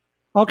him.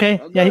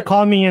 Okay. Yeah, he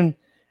called me,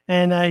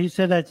 and he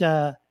said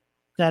that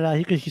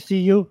he could see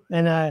you.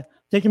 And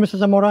thank you, Mr.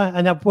 Zamora.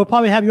 And we'll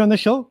probably have you on the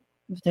show.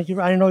 Thank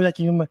you. I didn't know that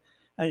he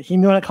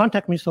knew how to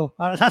contact me, so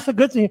that's a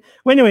good thing.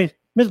 Well, anyways,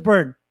 Ms.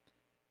 Bird,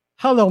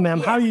 hello, ma'am.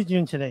 Yes. How are you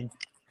doing today?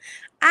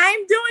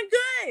 I'm doing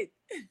good.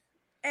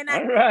 And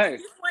I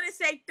just want to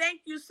say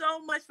thank you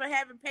so much for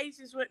having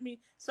patience with me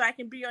so I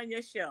can be on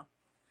your show.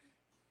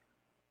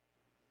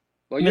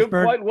 Well, you're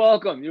quite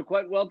welcome. You're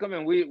quite welcome,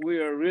 and we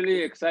are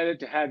really excited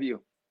to have you.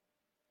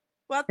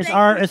 Well,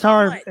 it's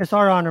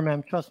our honor,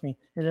 ma'am. Trust me,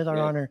 it is our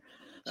honor.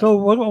 So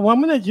what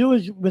I'm going to do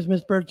is, with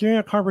Ms. Bird, during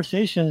our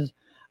conversations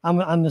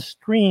on the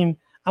screen,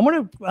 I'm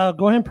going to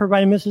go ahead and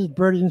provide Mrs.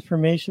 Bird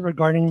information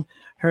regarding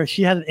her.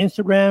 She has an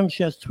Instagram,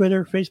 she has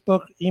Twitter,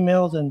 Facebook,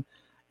 emails,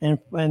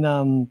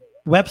 and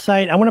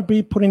website. I want to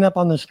be putting up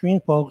on the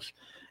screen, folks,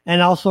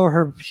 and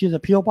also she's a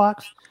PO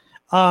box,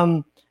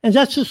 and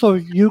that's just so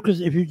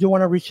because if you do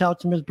want to reach out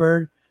to Ms.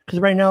 Bird, because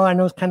right now I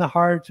know it's kind of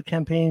hard to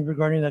campaign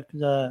regarding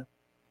the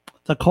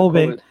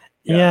COVID.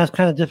 Yeah, it's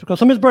kind of difficult.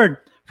 So Ms. Bird,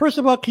 first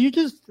of all, can you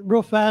just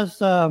real fast?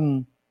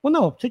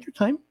 Take your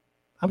time.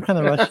 I'm kind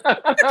of rushed.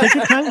 Take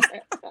your time.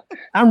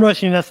 I'm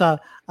rushing. That's Can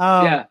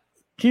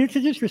Can you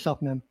introduce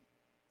yourself, ma'am?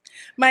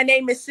 My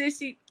name is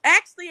Sissy.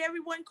 Actually,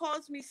 everyone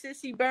calls me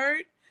Sissy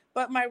Bird,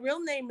 but my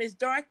real name is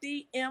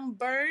Dorothy M.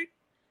 Bird.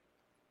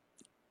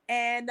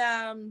 And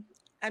I'm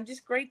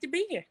just great to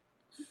be here.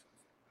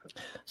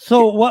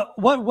 So what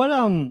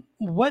was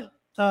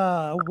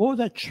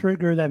that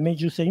trigger that made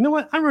you say, you know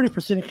what, I'm ready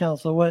for city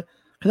council? What?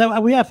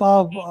 Because we have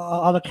all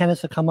the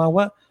candidates that come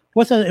on.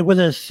 What's that? Was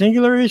it a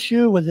singular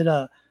issue? Was it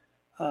a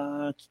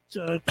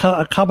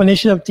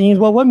combination of things?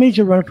 Well, what made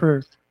you run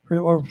for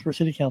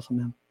city council,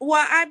 ma'am?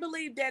 Well, I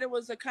believe that it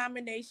was a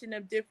combination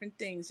of different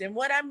things. And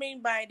what I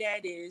mean by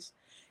that is,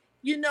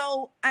 you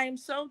know, I'm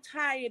so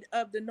tired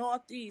of the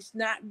Northeast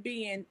not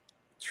being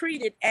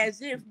treated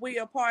as if we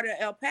are part of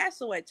El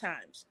Paso at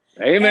times.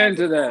 Amen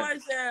to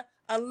that.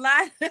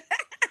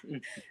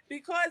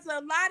 Because a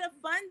lot of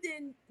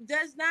funding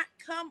does not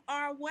come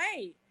our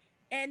way.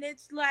 And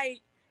it's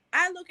like,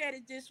 I look at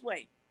it this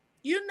way.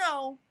 You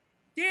know,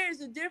 there's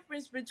a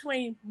difference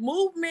between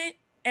movement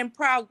and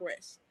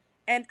progress.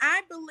 And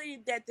I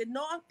believe that the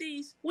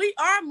Northeast, we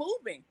are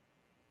moving.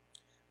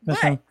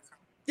 But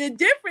the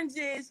difference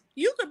is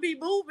you could be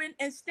moving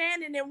and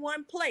standing in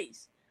one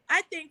place.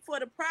 I think for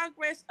the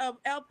progress of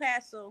El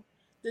Paso,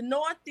 the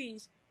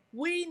Northeast,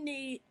 we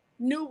need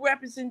new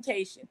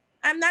representation.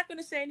 I'm not going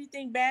to say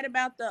anything bad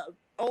about the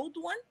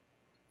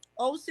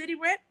old city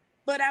rep,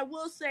 but I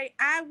will say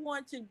I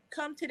want to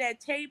come to that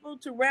table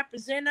to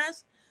represent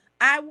us.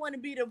 I want to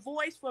be the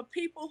voice for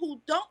people who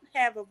don't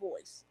have a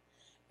voice.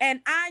 And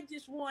I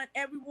just want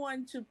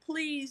everyone to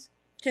please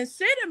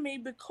consider me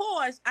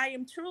because I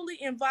am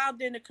truly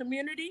involved in the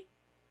community.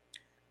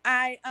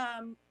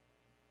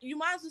 You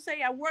might as well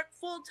say I work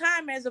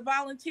full-time as a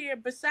volunteer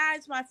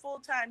besides my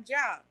full-time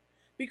job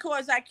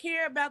because I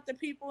care about the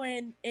people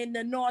in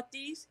the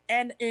Northeast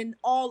and in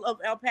all of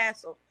El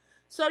Paso.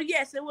 So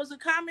yes, it was a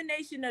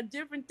combination of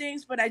different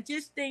things, but I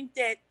just think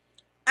that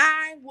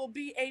I will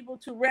be able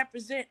to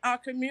represent our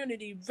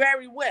community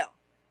very well.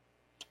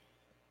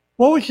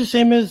 What would you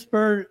say, Ms.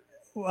 Bird?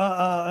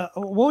 What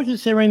would you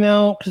say right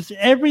now? Because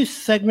every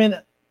segment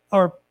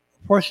or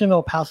portion of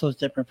El Paso is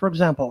different. For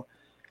example,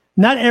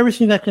 not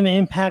everything that's going to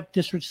impact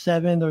District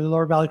 7 or the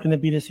Lower Valley is going to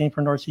be the same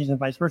for Northeast and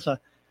vice versa.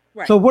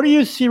 Right. So what do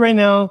you see right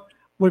now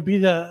would be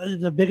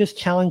the biggest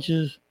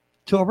challenges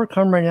to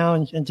overcome right now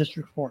in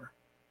District 4?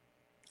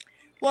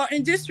 Well,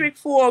 in District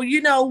 4,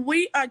 you know,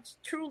 we are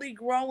truly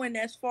growing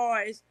as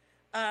far as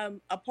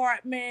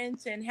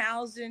apartments and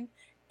housing.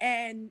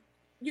 And,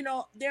 you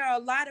know, there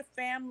are a lot of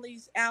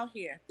families out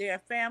here. There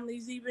are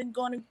families even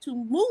going to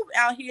move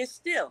out here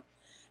still.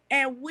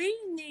 And we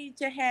need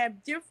to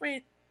have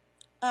different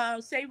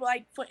say,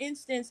 like, for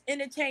instance,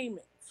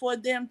 entertainment for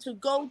them to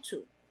go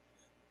to.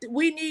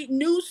 We need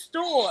new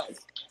stores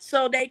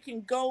so they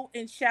can go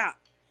and shop.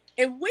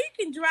 If we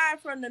can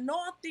drive from the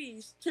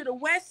Northeast to the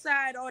West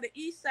Side or the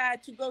East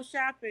Side to go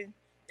shopping,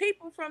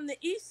 people from the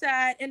East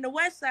Side and the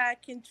West Side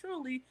can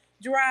truly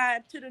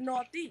drive to the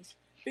Northeast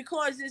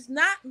because it's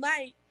not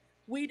like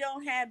we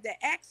don't have the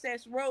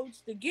access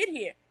roads to get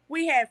here.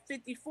 We have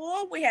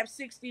 54, we have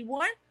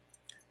 61.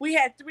 We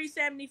had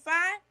 375.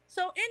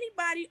 So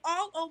anybody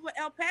all over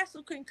El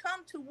Paso can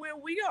come to where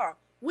we are.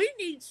 We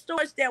need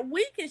stores that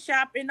we can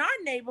shop in our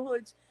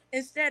neighborhoods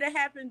instead of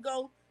having to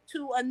go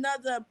to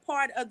another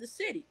part of the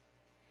city.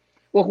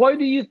 Well, why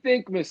do you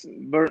think, Ms.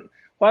 Burton,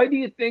 why do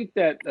you think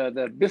that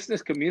the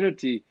business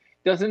community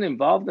doesn't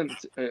involve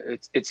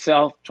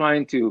itself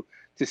trying to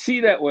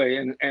see that way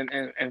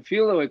and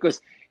feel that way?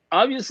 Because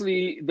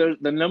obviously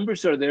the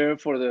numbers are there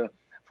for the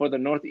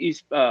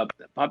Northeast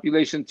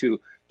population to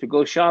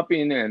go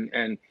shopping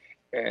and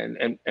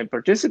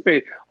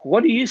participate.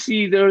 What do you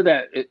see there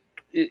that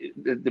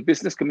the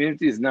business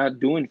community is not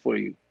doing for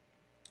you?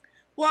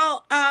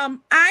 Well,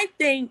 I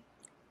think,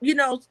 you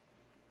know,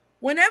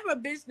 whenever a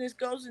business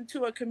goes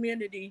into a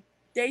community,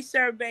 they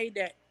survey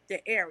the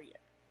area.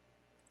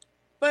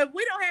 But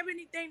we don't have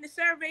anything to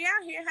survey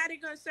out here. How are they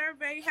going to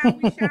survey how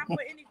we shop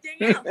or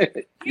anything else?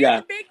 Here's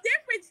a big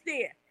difference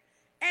there.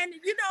 And,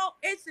 you know,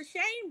 it's a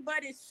shame,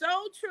 but it's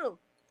so true.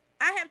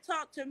 I have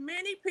talked to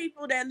many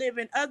people that live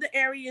in other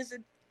areas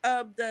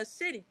of the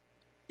city.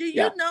 Do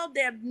you know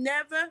they've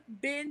never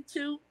been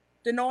to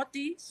the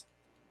Northeast?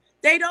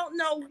 They don't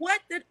know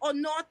what the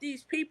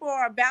Northeast people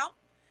are about.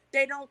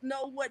 They don't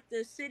know what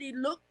the city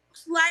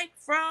looks like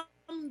from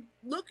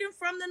looking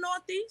from the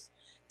Northeast.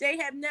 They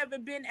have never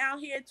been out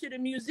here to the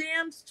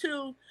museums,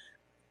 to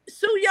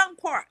Sue Young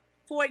Park,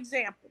 for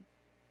example.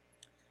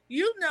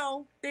 You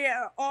know, there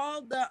are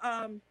all the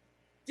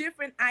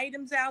different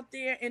items out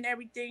there and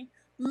everything.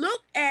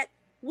 Look at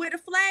where the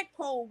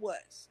flagpole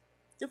was.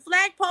 The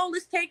flagpole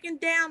is taken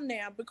down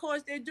now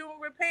because they're doing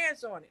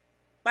repairs on it.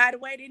 By the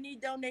way, they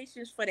need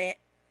donations for that.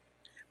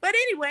 But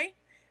anyway,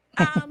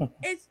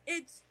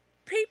 it's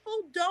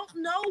people don't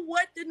know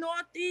what the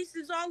Northeast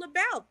is all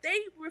about. They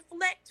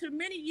reflect to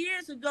many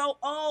years ago,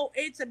 oh,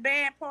 it's a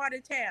bad part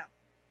of town.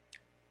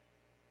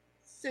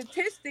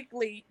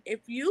 Statistically, if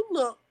you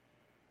look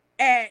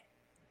at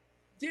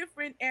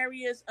different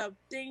areas of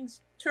things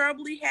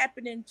terribly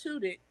happening to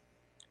it,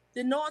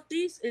 the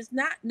Northeast is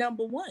not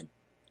number one.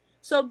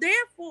 So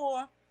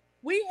therefore,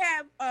 we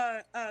have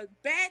a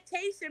bad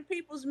taste in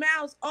people's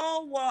mouths.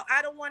 Oh, well,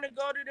 I don't want to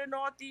go to the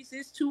Northeast.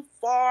 It's too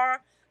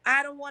far.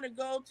 I don't want to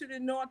go to the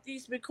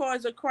Northeast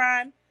because of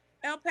crime.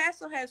 El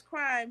Paso has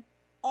crime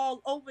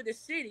all over the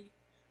city.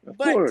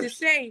 But to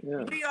say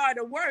we are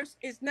the worst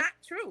is not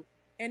true.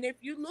 And if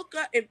you look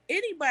up, if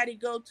anybody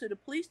go to the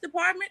police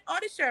department or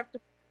the sheriff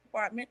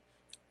department,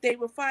 they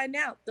will find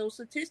out those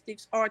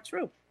statistics are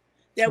true,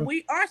 that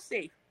we are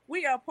safe.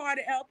 We are part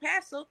of El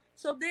Paso,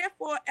 so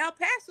therefore El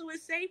Paso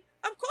is safe.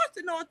 Of course,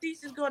 the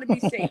Northeast is going to be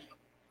safe.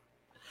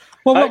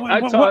 Go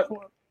ahead,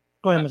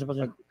 Mr.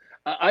 President.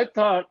 I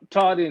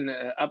taught in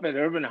up at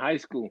Urban High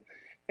School,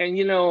 and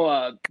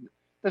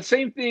the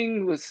same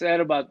thing was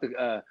said about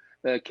the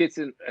kids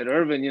at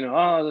Urban.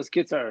 Those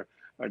kids are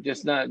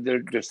just not, they're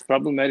just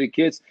problematic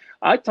kids.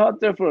 I taught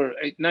there for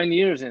 8-9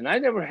 years, and I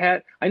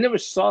never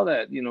saw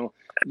that.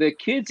 The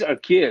kids are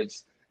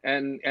kids,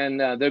 and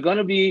they're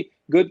gonna be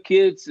good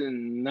kids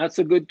and not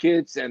so good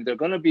kids, and they're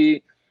gonna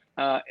be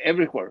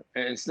everywhere.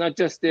 And it's not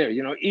just there.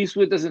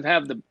 Eastwood doesn't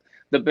have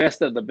the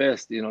best of the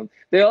best.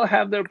 They all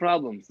have their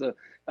problems.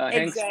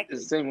 Hank's is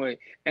the same way.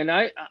 And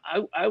I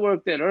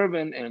worked at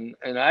Urban,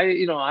 and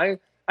I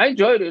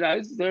enjoyed it. I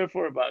was there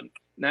for about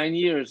 9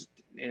 years,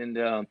 and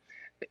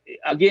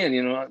again,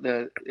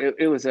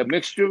 it was a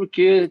mixture of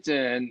kids,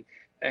 and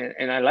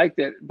I liked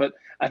it. But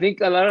I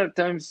think a lot of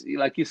times,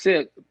 like you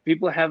said,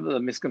 people have the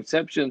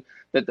misconception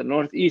that the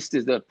Northeast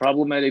is the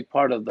problematic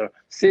part of the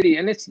city,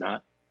 and it's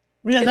not.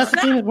 Yeah, that's the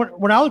thing.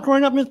 When I was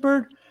growing up, Ms.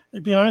 Bird,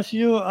 to be honest with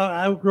you,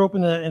 I grew up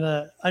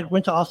I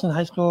went to Austin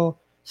High School,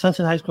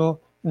 Sunset High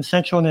School in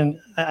Central, and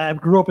then I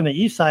grew up in the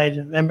East Side,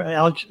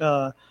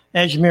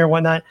 Edgemere and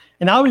whatnot.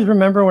 And I always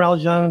remember when I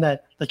was young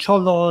that the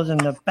cholos and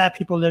the bad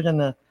people lived in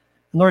the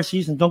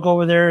Northeast, and don't go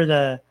over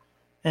there.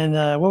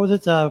 What was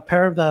it? The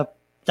pair of the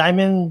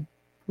diamond.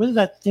 What is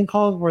that thing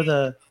called? Where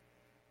the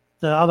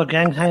other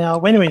gangs hang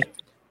out. Well, anyways.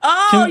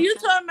 Oh, you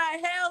talking about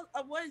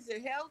Hell? What is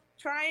it? Hell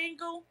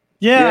Triangle?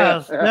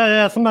 Yeah,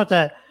 something like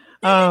that.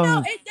 They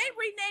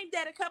renamed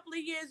that a couple of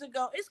years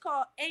ago. It's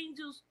called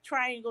Angels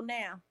Triangle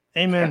now.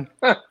 Amen.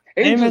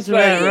 Amen to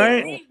that,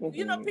 right?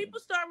 People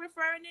start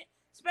referring it,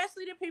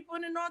 especially the people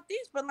in the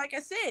Northeast. But like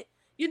I said,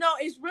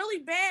 it's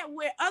really bad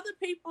where other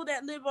people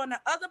that live on the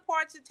other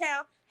parts of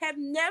town have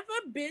never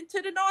been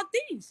to the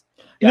Northeast.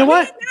 You know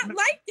what? It's not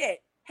like that.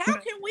 How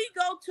can we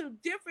go to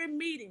different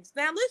meetings?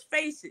 Now, let's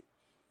face it.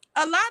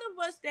 A lot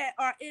of us that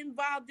are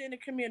involved in the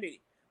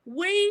community,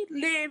 we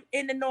live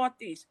in the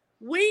Northeast.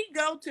 We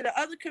go to the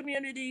other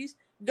communities,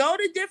 go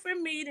to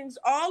different meetings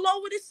all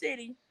over the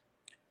city,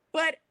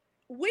 but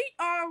we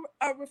are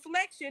a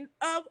reflection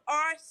of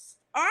our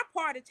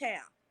part of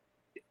town.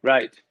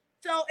 Right.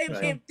 So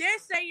if they're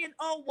saying,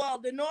 oh, well,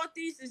 the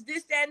Northeast is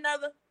this, that, and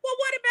other, well,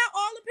 what about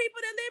all the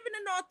people that live in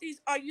the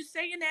Northeast? Are you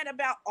saying that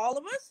about all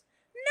of us?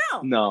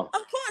 No. Of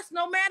course,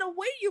 no matter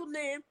where you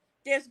live,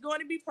 there's going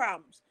to be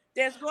problems.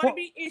 There's going to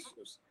be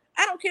issues.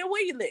 I don't care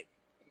where you live.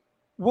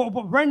 Well,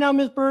 but right now,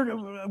 Ms. Bird,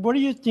 what do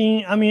you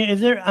think? I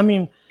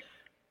mean,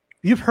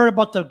 you've heard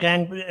about the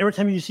gang. Every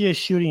time you see a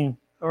shooting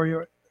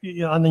or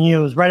you're on the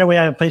news, right away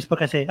on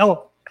Facebook, I say,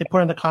 oh, they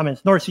put in the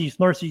comments, Northeast.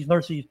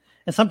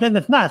 And sometimes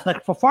it's not. It's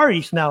like for Far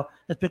East now,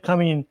 it's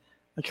becoming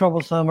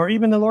troublesome, or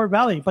even the Lower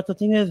Valley. But the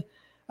thing is,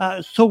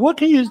 so what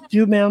can you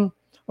do, ma'am?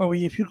 Or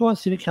if you go on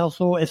city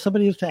council, if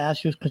somebody was to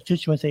ask you as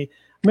constituent, say,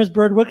 Ms.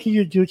 Bird, what can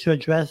you do to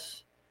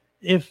address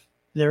if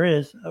there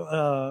is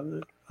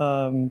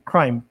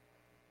crime?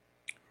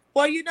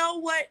 Well, you know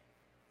what?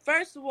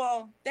 First of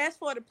all, that's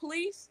for the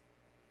police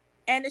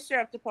and the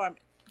sheriff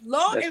department.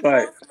 Law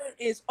enforcement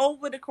is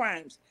over the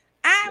crimes.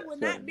 I will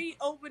not be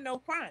over no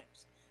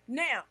crimes.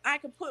 Now, I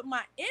can put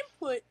my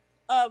input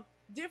of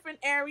different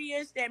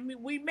areas that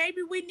we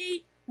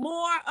need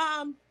more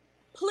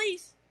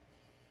police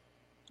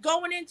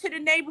going into the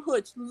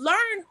neighborhoods.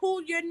 Learn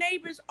who your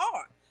neighbors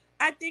are.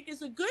 I think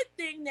it's a good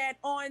thing that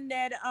on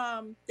that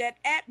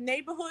app,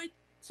 Neighborhood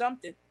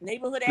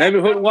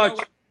Watch.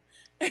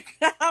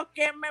 I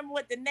can't remember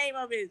what the name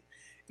of it is.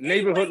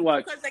 Neighborhood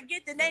Watch. Because I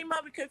get the name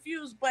of it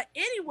confused. But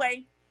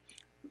anyway,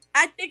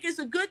 I think it's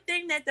a good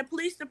thing that the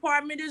police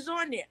department is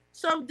on there.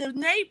 So the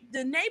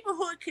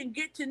neighborhood can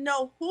get to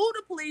know who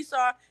the police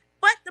are,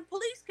 but the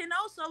police can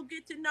also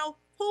get to know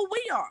who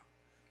we are.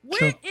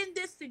 We're in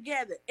this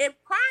together. If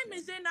crime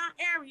is in our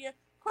area,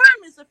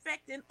 crime is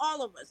affecting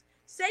all of us.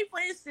 Say, for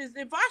instance,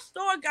 if our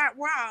store got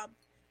robbed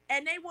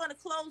and they want to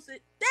close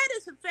it, that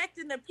is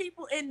affecting the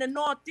people in the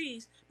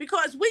Northeast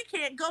because we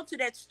can't go to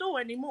that store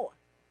anymore.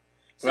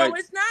 So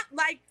It's not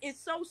like it's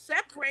so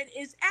separate.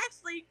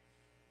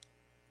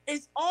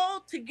 It's all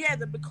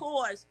together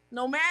because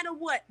no matter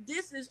what,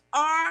 this is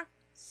our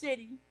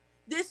city.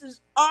 This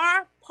is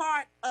our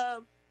part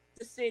of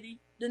the city,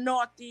 the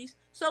Northeast.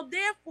 So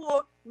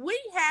therefore, we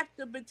have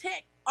to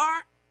protect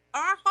our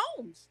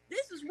homes.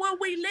 This is where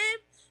we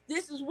live.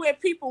 This is where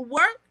people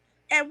work,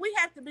 and we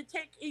have to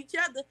protect each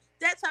other.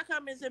 That's how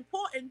come it's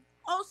important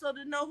also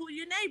to know who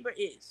your neighbor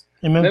is.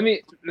 Amen.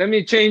 Let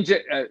me change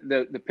it,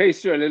 the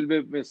pace here a little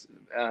bit, Miss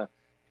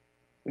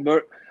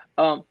Bert.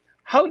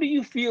 how do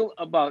you feel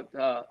about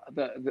the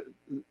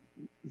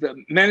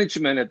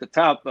management at the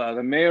top,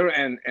 the mayor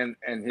and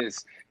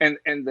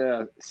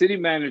the city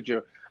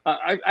manager?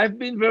 I've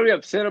been very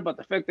upset about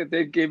the fact that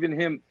they've given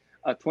him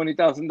a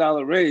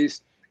 $20,000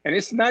 raise, and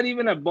it's not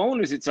even a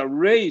bonus; it's a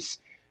raise,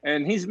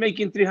 and he's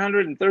making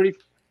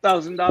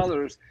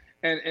 $330,000.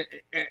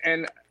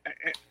 And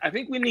I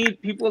think we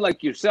need people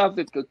like yourself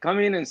that could come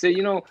in and say,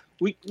 you know,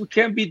 we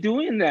can't be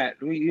doing that.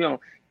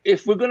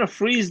 If we're going to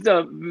freeze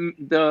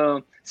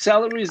the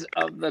salaries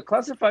of the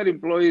classified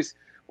employees,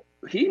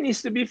 he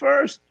needs to be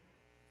first.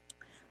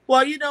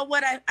 Well, you know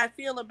what I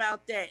feel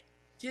about that?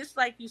 Just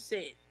like you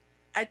said,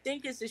 I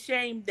think it's a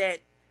shame that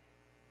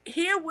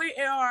here we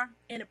are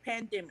in a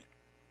pandemic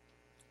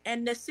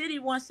and the city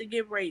wants to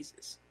give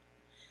raises.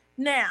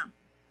 Now,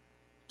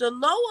 the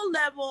lower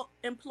level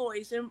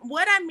employees, and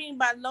what I mean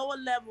by lower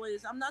level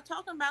is I'm not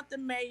talking about the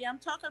mayor, I'm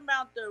talking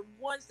about the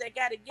ones that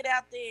got to get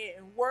out there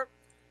and work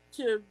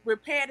to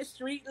repair the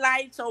street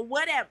lights or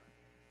whatever.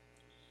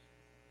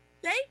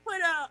 They put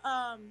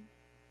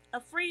a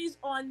freeze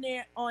on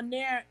their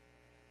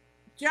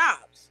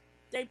jobs.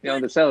 They put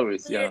on the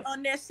salaries,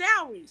 on their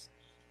salaries.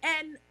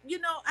 And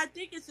I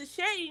think it's a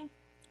shame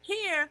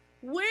here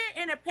we're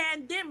in a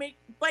pandemic,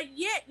 but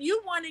yet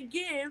you want to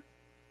give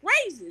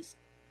raises.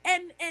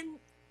 And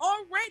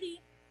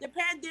already the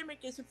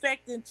pandemic is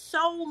affecting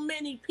so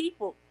many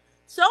people.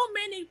 So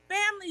many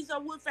families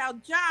are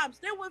without jobs.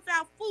 They're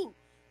without food.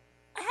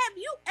 Have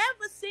you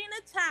ever seen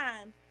a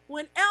time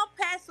when El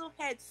Paso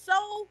had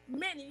so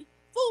many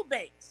food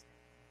banks?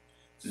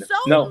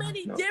 So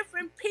many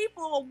different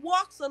people of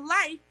walks of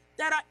life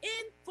that are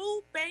in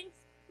food bank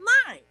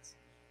lines.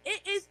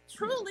 It is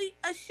truly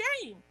a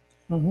shame.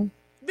 Mm-hmm.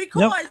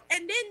 Because,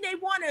 and then you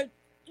want to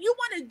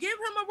give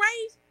him a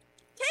raise?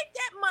 Take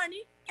that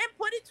money and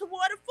put it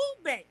toward a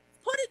food bank.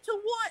 Put it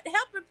toward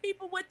helping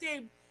people with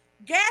their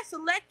gas,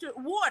 electric,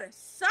 water,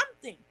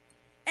 something.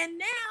 And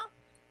now,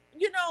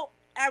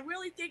 I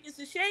really think it's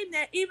a shame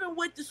that even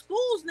with the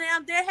schools now,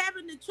 they're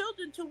having the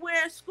children to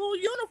wear school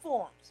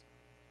uniforms.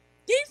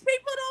 These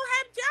people don't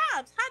have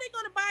jobs. How are they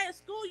going to buy a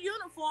school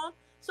uniform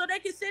so they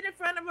can sit in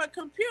front of a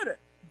computer?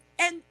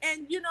 And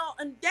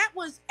that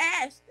was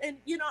asked. And,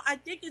 I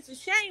think it's a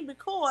shame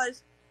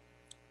because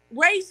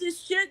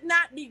raises should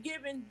not be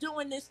given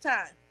during this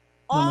time.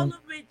 All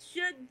of it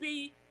should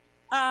be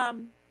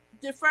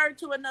deferred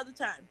to another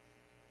time.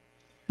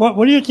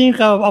 What do you think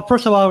of,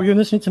 first of all, you're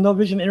listening to No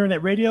Vision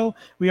Internet Radio.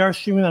 We are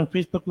streaming on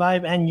Facebook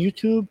Live and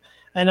YouTube.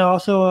 And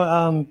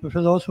also,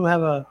 for those who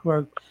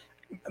are,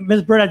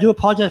 Ms. Bird, I do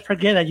apologize.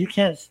 Forget that you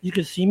can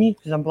see me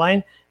because I'm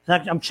blind.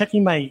 I'm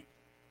checking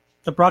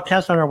the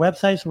broadcast on our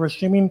website. So we're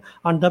streaming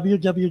on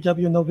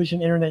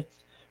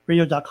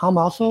www.novisioninternetradio.com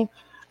also.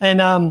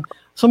 And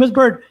so, Ms.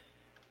 Bird,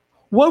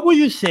 what would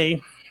you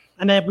say,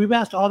 and we've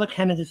asked all the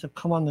candidates to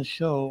come on the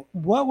show,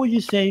 what would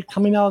you say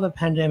coming out of the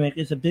pandemic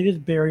is the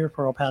biggest barrier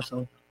for El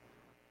Paso?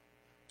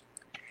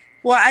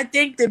 Well, I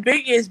think the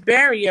biggest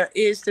barrier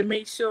is to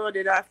make sure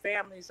that our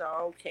families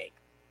are okay.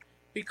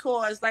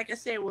 Because, like I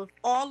said, with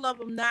all of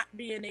them not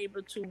being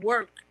able to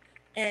work,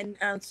 and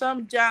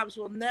some jobs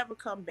will never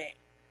come back.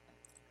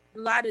 A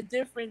lot of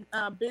different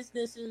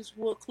businesses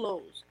will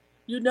close.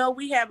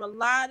 We have a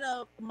lot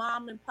of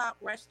mom and pop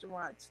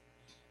restaurants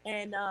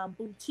and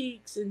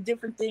boutiques and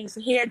different things,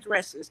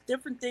 hairdressers,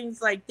 different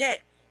things like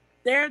that.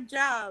 Their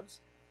jobs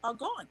are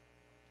gone.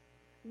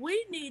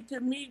 We need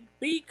to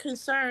be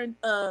concerned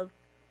of,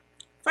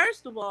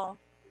 first of all,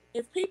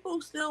 if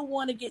people still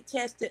want to get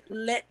tested,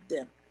 let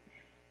them.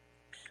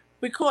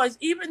 Because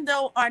even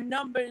though our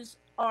numbers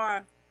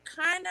are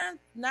kind of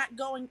not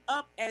going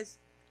up as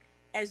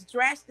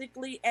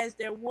drastically as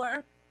there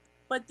were,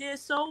 but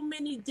there's so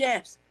many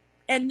deaths,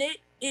 and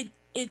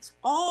it's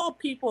all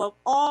people of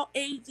all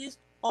ages,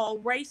 all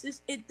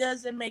races. It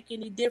doesn't make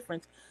any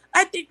difference.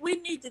 I think we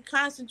need to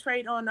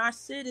concentrate on our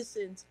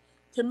citizens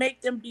to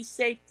make them be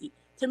safety,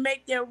 to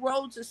make their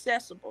roads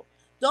accessible.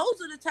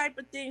 Those are the type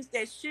of things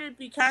that should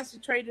be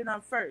concentrated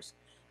on first.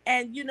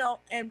 And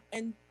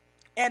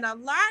and a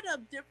lot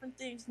of different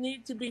things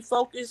need to be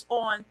focused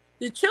on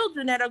the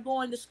children that are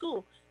going to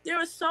school. There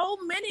are so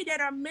many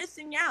that are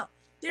missing out.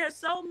 There are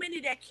so many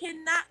that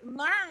cannot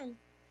learn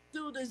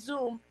through the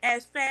Zoom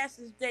as fast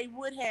as they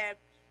would have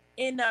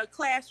in a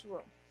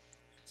classroom.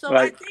 So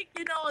right. I think,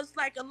 it's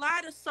like a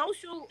lot of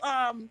social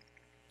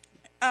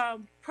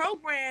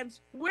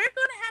programs. We're going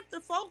to have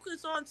to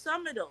focus on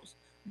some of those.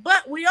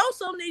 But we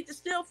also need to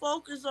still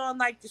focus on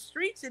like the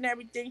streets and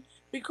everything,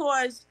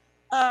 because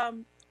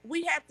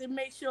we have to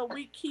make sure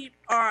we keep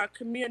our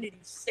community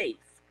safe.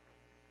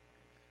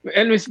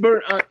 And Ms.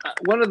 Bird,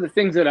 one of the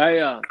things that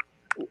I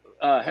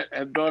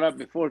have brought up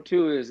before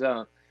too is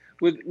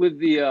with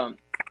the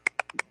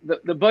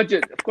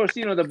budget. Of course,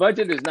 the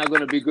budget is not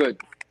going to be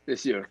good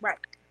this year, right?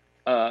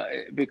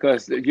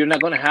 Because you're not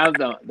going to have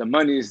the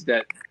monies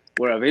that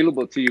were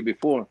available to you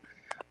before.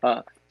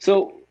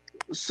 So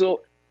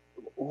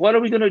what are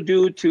we going to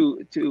do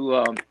to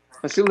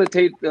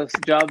facilitate those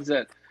jobs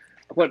that?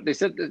 What they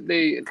said that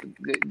they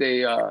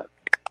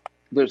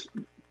there's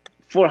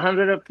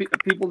 400 of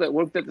people that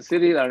worked at the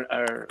city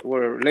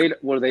were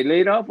they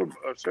laid off or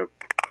I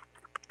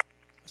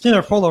think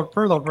they're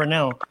furloughed right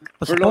now,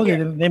 but Furloughed,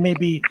 supposedly they may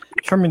be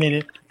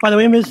terminated. By the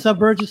way, Ms.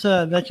 Bird, just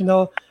let you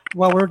know,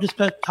 while we're just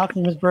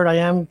talking to Ms. Bird, I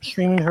am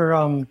streaming her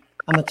on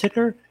the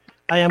ticker.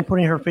 I am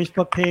putting her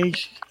Facebook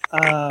page,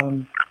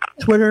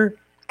 Twitter,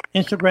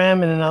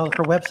 Instagram, and then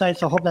her website.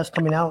 So I hope that's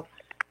coming out.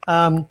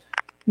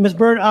 Ms.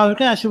 Bird, I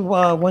can ask you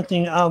one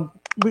thing.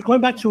 We're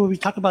going back to when we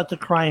talked about the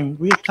crime.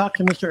 We talked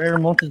to Mr.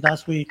 Aaron Montes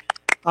last week.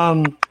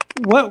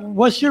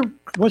 What's your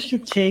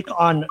take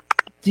on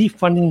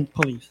defunding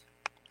police?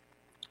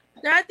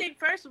 Now, I think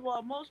first of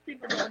all, most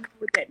people don't know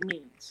what that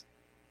means.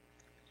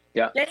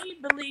 Yeah. They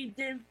believe,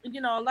 a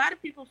lot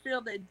of people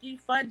feel that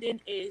defunding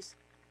is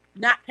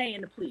not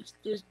paying the police.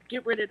 Just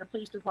get rid of the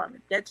police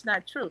department. That's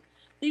not true.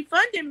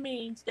 Defunding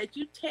means that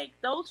you take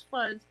those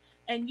funds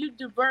and you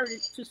divert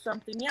it to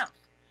something else.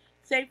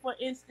 Say, for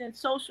instance,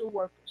 social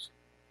workers.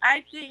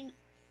 I think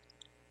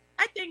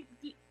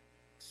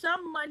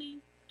some money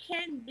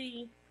can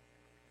be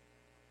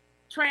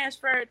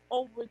transferred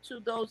over to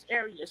those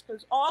areas,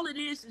 because all it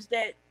is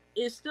that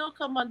it still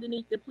come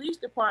underneath the police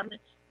department,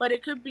 but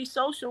it could be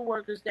social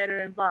workers that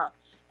are involved.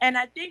 And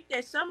I think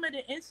that some of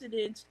the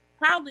incidents,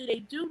 probably they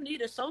do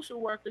need a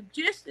social worker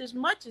just as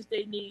much as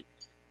they need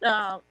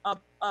a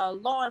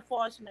law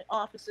enforcement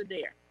officer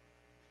there.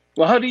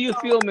 Well, how do you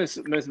feel, Ms.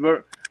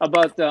 Burr,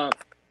 about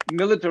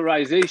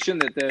militarization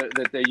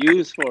that they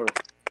use for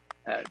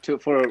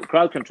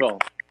crowd control?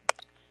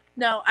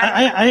 No,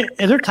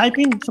 is there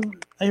typing?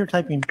 I hear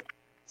typing.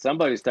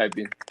 Somebody's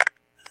typing.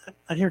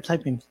 I hear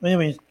typing.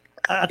 Anyways,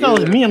 I thought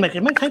it was me. I'm like,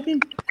 am I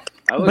typing?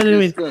 But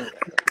anyways,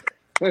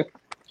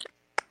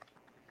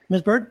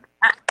 Ms. Bird?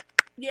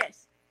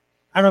 Yes.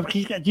 I don't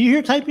know. Do you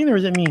hear typing or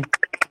is it me?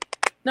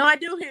 No, I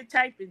do hear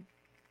typing.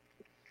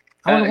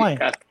 I don't know why.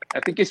 I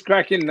think he's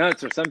cracking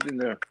nuts or something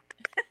there.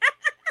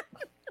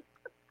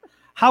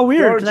 How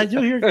weird, because I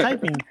do hear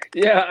typing.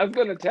 Yeah, I was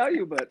going to tell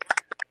you, but...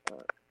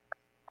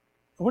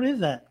 What is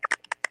that?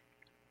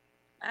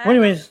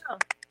 Anyways,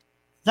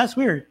 that's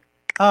weird.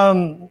 We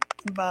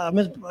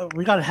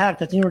got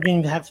hacked. I think we're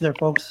getting hacked there,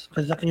 folks,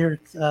 because I can hear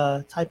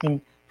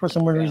typing for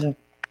some weird reason.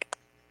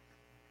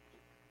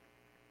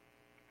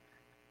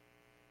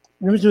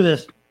 Let me do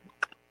this.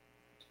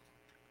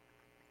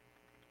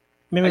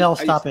 Maybe that'll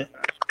stop it.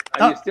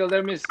 Are you still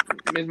there, Ms.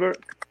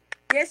 Burke?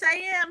 Yes,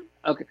 I am.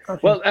 Okay.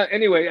 Well,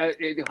 anyway,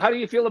 how do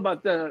you feel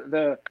about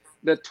the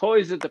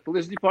toys that the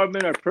police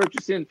department are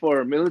purchasing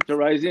for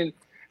militarizing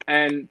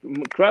and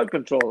crowd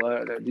control?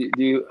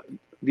 Do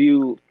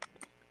you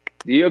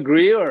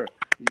agree, or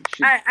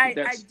I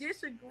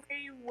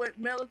disagree with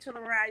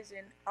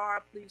militarizing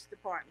our police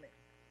department.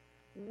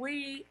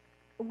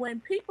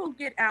 When people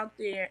get out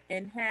there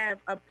and have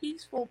a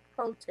peaceful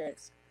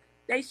protest,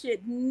 they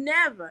should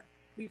never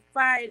be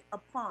fired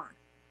upon.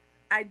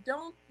 I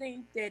don't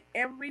think that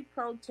every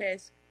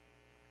protest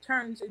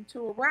turns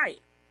into a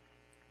riot,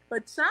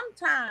 but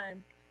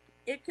sometimes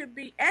it could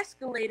be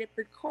escalated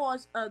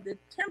because of the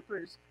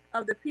tempers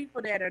of the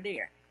people that are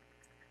there.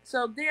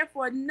 So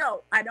therefore,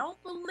 no, I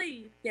don't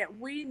believe that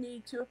we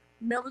need to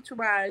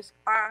militarize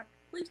our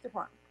police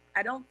department.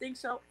 I don't think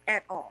so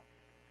at all.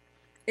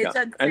 It's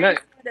unsafe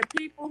for the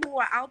people who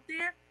are out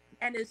there,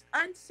 and it's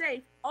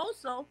unsafe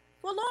also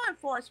for law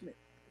enforcement.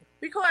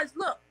 Because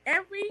look,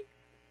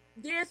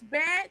 there's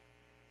bad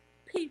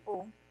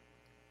people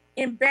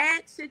in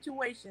bad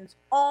situations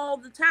all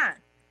the time.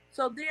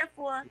 So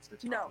therefore,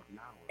 no,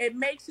 it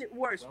makes it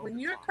worse. When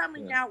you're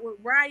coming out with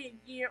riot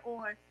gear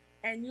on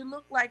and you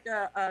look like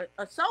a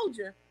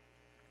soldier,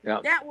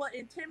 that will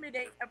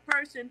intimidate a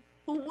person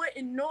who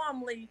wouldn't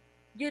normally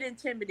get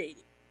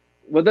intimidated.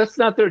 Well, that's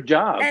not their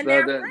job. And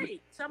they're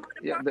afraid. Some of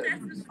the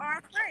protesters are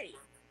afraid.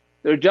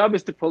 Their job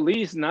is to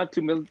police, not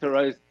to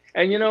militarize.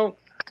 And,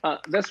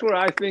 that's where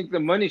I think the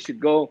money should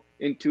go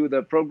into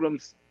the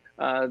programs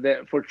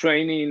that for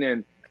training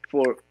and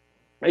for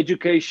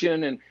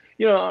education. And,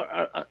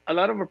 a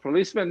lot of our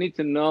policemen need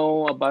to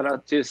know about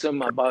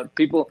autism, about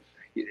people.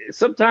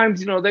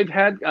 Sometimes, they've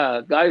had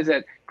guys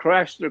that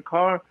crashed their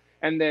car,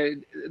 and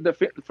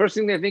the first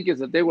thing they think is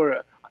that they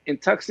were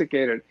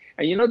intoxicated.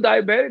 And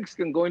diabetics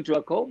can go into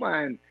a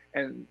coma,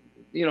 and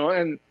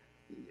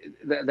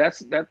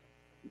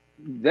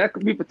that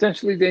could be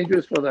potentially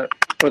dangerous for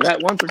that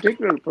one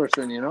particular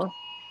person.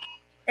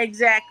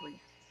 Exactly.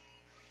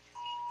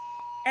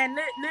 And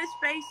let's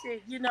face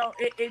it,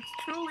 it's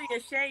truly a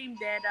shame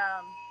that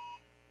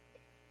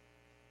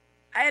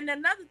and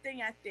another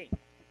thing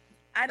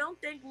I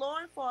don't think law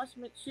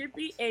enforcement should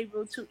be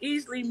able to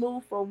easily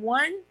move from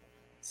one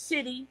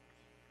city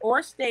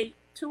or state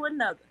to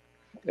another.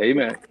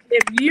 Amen.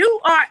 If you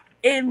are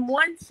in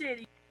one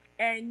city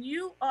and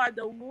you are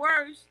the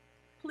worst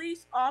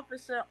police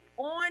officer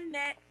on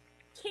that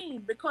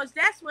team, because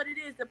that's what it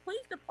is. The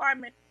police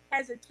department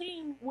has a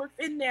team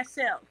within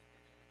themselves,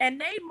 and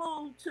they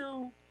move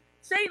to,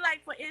 say,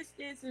 like, for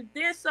instance, if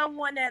there's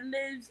someone that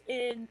lives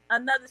in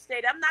another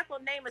state, I'm not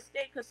going to name a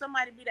state because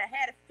somebody be that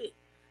had a fit.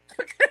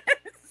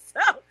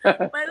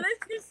 But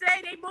let's just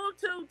say they moved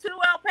to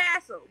El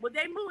Paso. Well,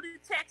 they moved to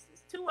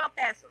Texas, to El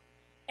Paso.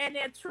 And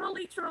they're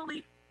truly,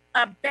 truly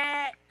a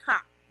bad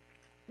cop,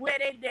 where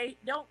they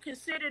don't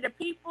consider the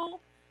people.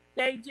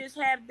 They just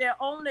have their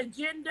own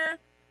agenda,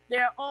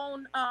 their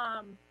own,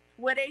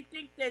 where they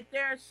think that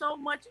they're so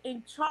much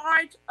in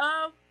charge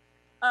of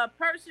a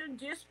person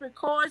just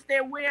because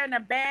they're wearing a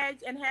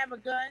badge and have a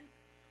gun.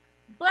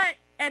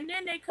 And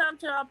then they come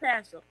to El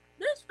Paso.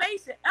 Let's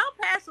face it, El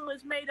Paso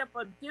is made up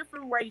of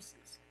different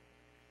races.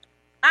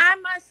 I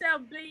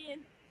myself being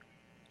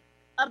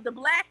of the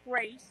black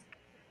race,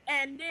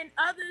 and then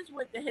others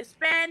with the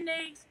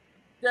Hispanics,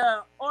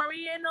 the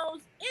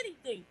Orientals,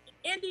 anything,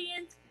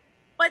 Indians,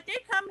 but they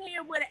come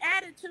here with an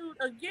attitude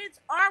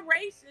against our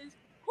races.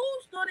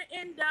 Who's going to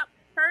end up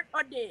hurt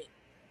or dead?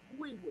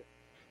 We will.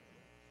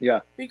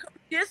 Yeah. Because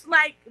just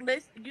like,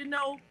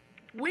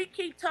 we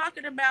keep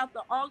talking about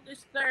the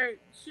August 3rd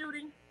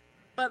shooting,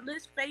 but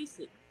let's face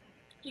it,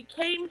 he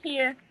came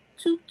here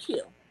to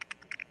kill.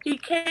 He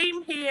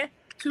came here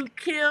to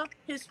kill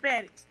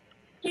Hispanics.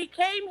 He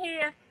came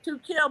here to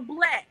kill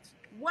blacks,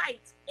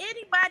 whites,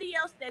 anybody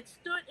else that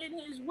stood in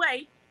his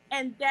way,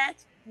 and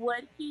that's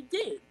what he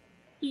did.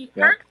 He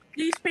hurt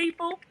these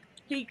people.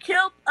 He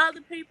killed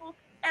other people.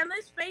 And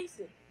let's face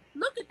it,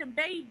 look at the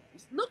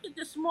babies. Look at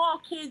the small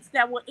kids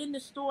that were in the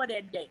store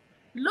that day.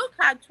 Look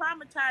how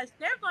traumatized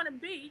they're going to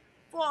be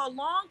for a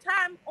long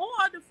time or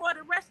for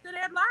the rest of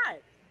their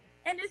lives.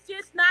 And it's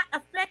just not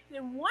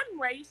affecting one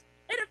race.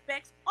 It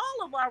affects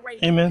all of our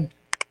races. Amen.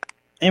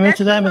 Amen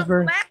to that, Ms.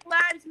 Bird. Black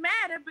Lives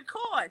Matter,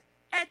 because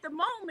at the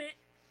moment,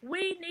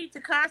 we need to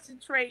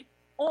concentrate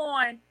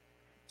on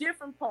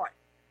different parts.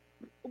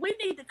 We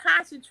need to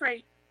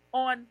concentrate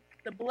on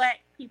the black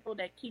people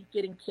that keep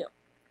getting killed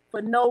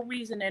for no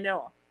reason at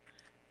all.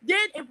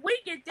 Then if we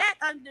get that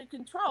under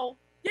control,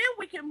 then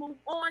we can move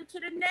on to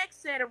the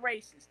next set of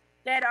races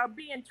that are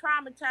being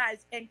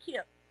traumatized and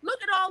killed.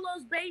 Look at all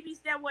those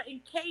babies that were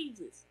in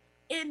cages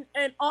and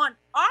on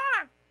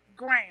our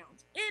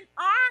grounds, in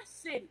our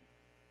city.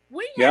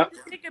 We have to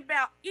think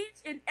about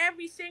each and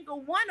every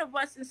single one of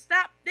us and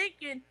stop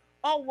thinking,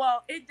 oh,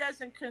 well, it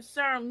doesn't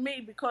concern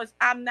me because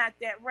I'm not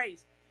that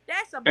race.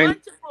 That's a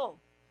bunch of bull.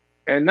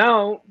 And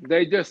now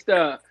they just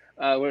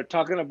were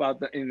talking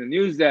about in the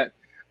news that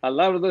a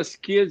lot of those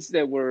kids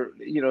that were,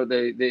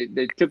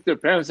 they took their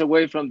parents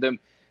away from them.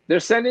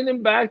 They're sending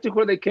them back to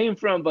where they came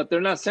from, but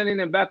they're not sending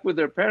them back with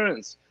their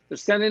parents. They're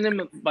sending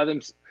them by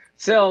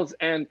themselves.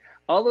 And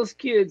all those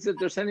kids that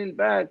they're sending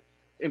back,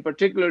 in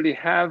particularly,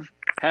 have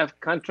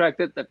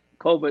contracted the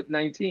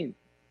COVID-19.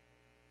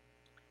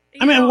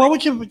 I mean, what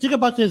would you think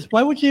about this?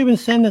 Why would you even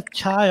send a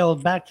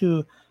child back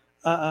to,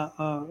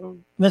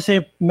 let's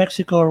say,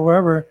 Mexico or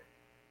wherever,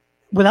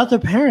 without their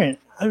parent?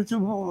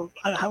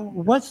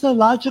 What's the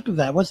logic of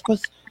that? That's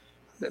what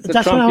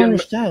I don't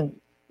understand.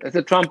 It's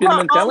a Trumpian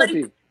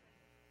mentality.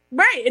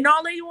 Right, and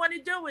all they want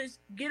to do is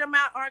get them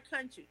out our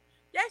country.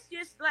 That's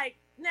just like,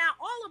 now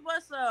all of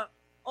us are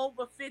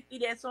over 50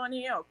 that's on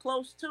here, or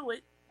close to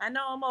it. I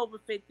know I'm over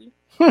 50.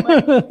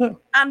 But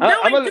I'm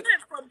doing good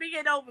for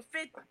being over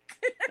 50.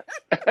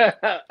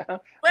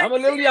 I'm a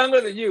little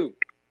younger than you.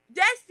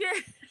 That's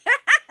just...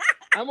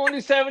 I'm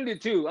only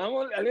 72. I'm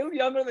a little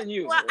younger than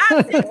you. Well,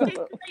 I'm 63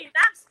 and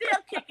I'm still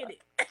kicking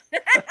it.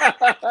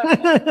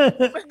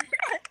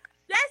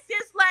 That's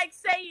just like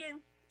saying,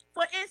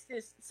 for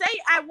instance, say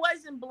I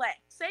wasn't black.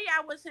 Say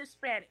I was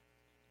Hispanic.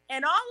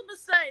 And all of a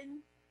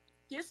sudden,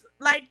 just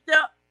like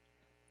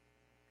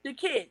the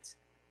kids,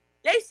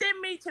 they send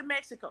me to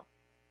Mexico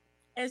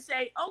and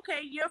say,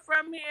 okay, you're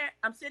from here.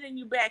 I'm sending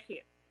you back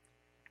here.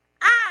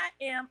 I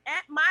am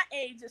at my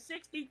age of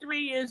 63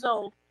 years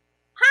old.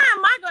 How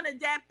am I going to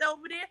adapt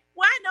over there?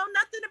 Well, I know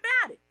nothing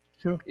about it.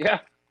 Sure.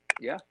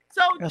 Yeah.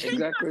 So can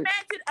you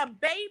imagine a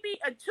baby,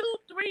 a 2-3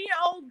 year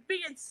old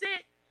being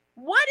sent?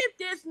 What if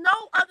there's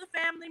no other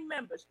family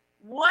members?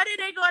 What are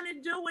they going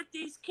to do with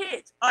these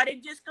kids? Are they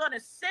just going to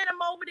send them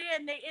over there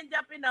and they end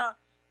up in a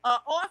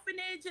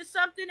orphanage or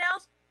something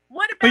else?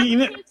 What about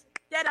kids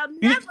that'll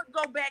never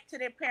go back to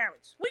their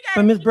parents? We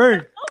got Ms.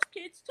 Bird,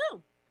 those kids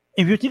too.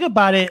 If you think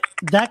about it,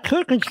 that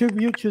could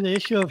contribute to the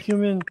issue of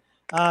human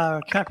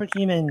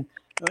trafficking and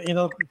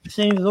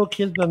sending little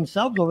kids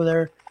themselves over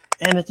there.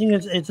 And the thing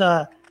is, it's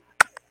that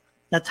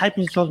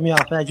typing throws me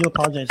off. And I do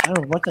apologize. I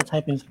don't know what that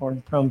typing is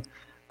from.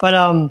 But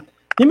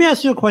let me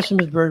ask you a question,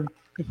 Ms. Bird,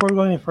 before we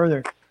go any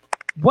further.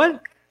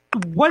 What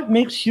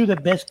makes you the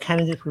best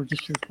candidate for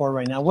District 4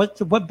 right now?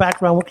 What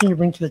background? What can you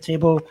bring to the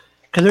table?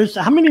 Because there's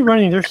how many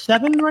running? There's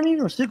 7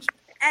 running or 6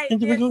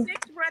 individuals? There's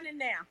 6 running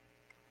now.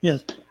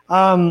 Yes.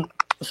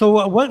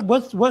 So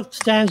what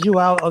stands you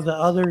out of the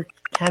other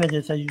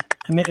candidates that you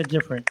can make a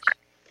difference?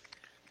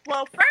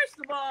 Well, first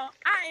of all,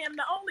 I am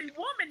the only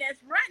woman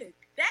that's running.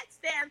 That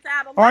stands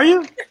out a lot. Are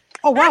you?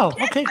 Oh, wow.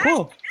 Okay,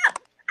 cool.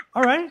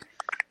 All right.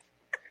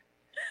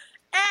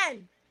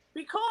 And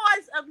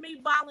because of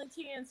me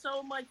volunteering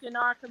so much in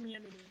our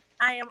community,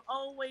 I am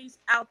always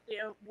out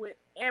there with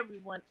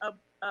everyone of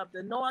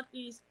the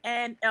Northeast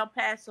and El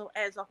Paso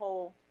as a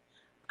whole.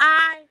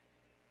 I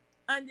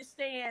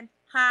understand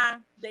how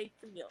they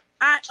feel.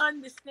 I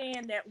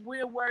understand that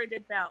we're worried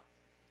about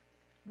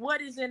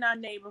what is in our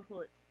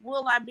neighborhood.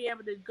 Will I be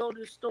able to go to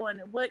the store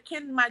and what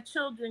can my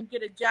children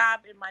get a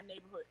job in my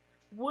neighborhood?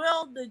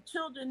 Will the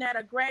children that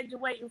are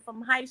graduating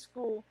from high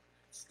school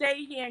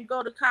stay here and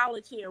go to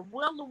college here?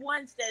 Will the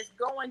ones that's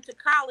going to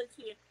college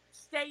here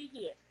stay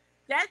here?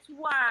 That's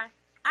why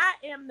I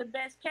am the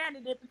best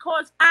candidate,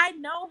 because I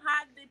know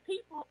how the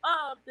people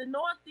of the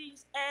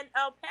Northeast and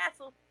El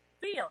Paso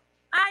feel.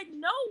 I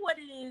know what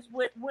it is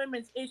with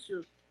women's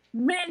issues,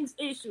 men's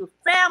issues,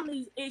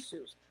 families'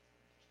 issues.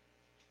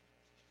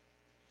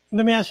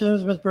 Let me ask you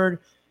this, Ms. Bird.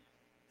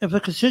 If a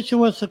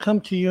constituent was to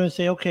come to you and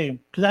say, okay,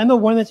 because I know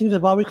one of the things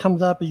that always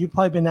comes up, and you've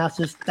probably been asked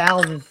this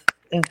thousands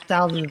and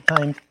thousands of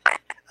times,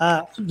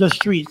 the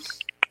streets,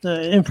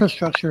 the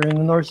infrastructure in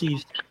the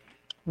Northeast.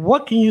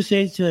 What can you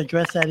say to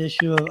address that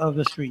issue of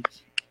the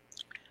streets?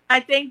 I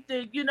think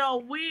that,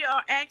 we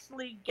are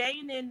actually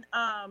gaining,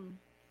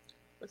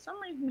 for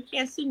some reason you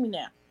can't see me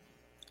now.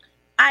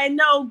 I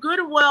know good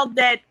and well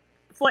that,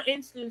 for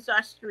instance,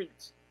 our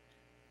streets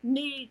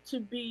need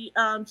to be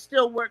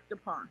still worked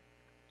upon.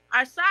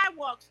 Our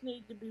sidewalks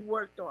need to be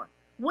worked on.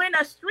 When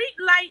a street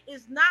light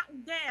is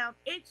knocked down,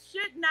 it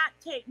should not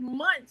take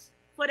months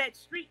for that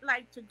street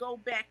light to go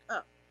back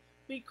up,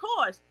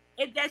 because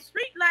if that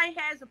street light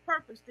has a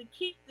purpose to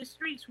keep the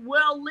streets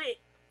well lit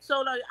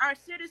so that our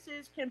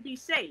citizens can be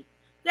safe.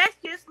 That's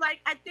just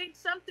like, I think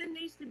something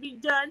needs to be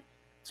done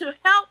to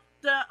help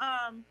the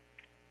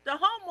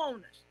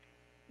homeowners.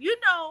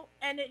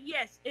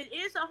 Yes, it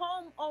is a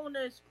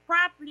homeowner's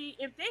property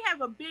if they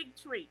have a big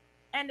tree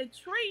and the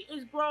tree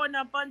is growing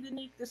up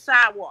underneath the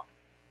sidewalk.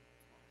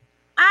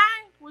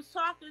 I was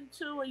talking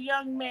to a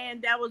young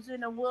man that was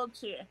in a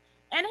wheelchair,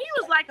 and he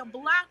was like a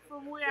block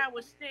from where I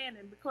was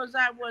standing because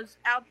I was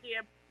out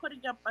there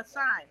putting up a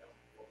sign.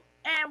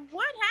 And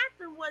what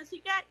happened was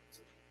he got...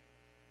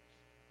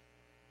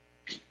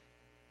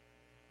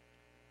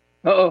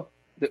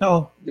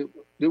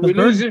 Did we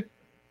lose you?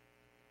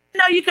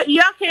 No,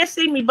 y'all can't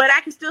see me, but I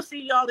can still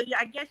see y'all.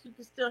 I guess you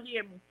can still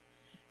hear me.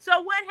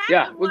 So what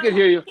happened we can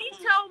hear you. He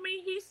told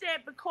me, he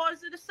said,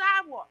 because of the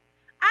sidewalk.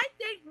 I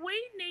think we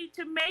need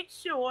to make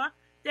sure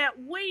that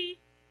we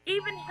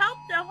even help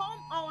the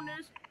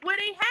homeowners where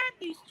they have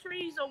these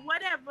trees or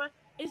whatever,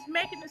 is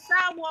making the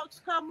sidewalks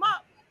come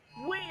up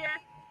where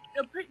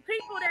the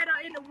people that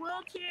are in the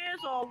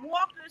wheelchairs or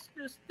walkers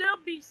to still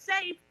be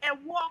safe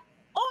and walk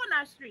on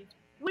our streets.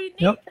 We need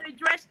to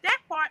address that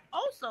part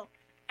also.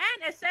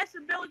 And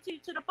accessibility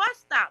to the bus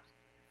stops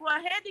for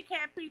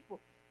handicapped people.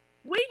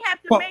 We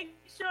have to make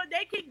sure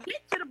they can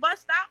get to the bus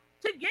stop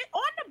to get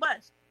on the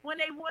bus when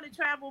they want to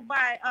travel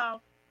by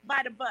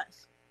the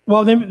bus.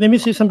 Well, let me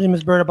say something,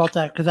 Ms. Bird, about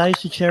that, because I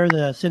used to chair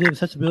the City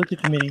Accessibility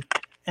Committee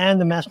and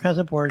the Mass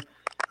Transit Board.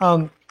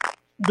 The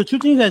two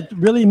things that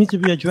really need to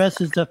be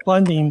addressed is the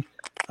funding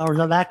or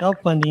the lack of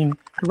funding.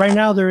 Right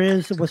now, there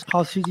is what's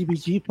called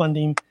CDBG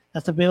funding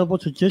that's available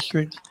to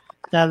districts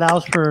that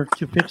allows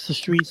to fix the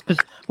streets.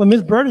 Because what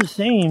Ms. Bird is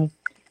saying,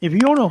 if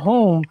you own a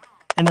home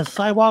and the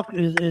sidewalk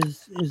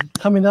is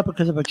coming up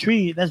because of a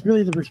tree, that's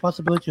really the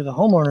responsibility of the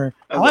homeowner.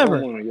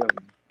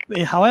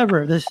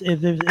 However,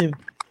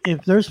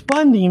 if there's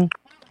funding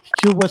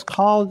to what's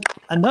called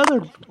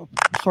another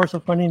source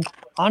of funding,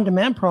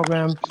 on-demand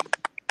program,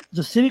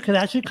 the city could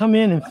actually come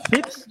in and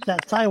fix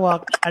that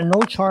sidewalk at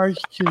no charge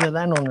to the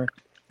landowner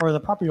or the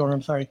property owner.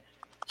 I'm sorry.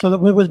 So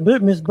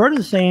what Ms. Bird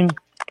is saying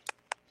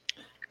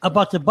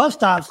about the bus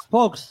stops,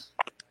 folks,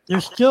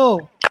 there's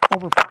still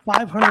over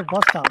 500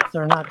 bus stops that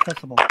are not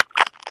accessible.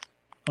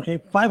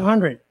 Okay,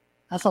 500.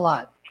 That's a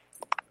lot.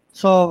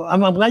 So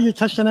I'm glad you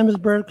touched on that, Ms.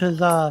 Bird, because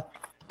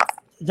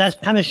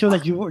that kind of shows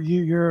that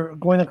you're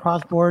going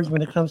across boards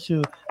when it comes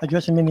to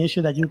addressing many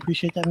issues. That you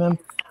appreciate that, ma'am.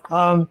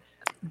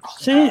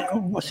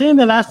 Saying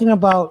the last thing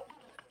about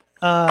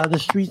the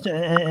streets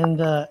and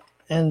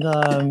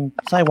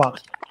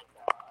sidewalks.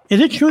 Is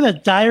it true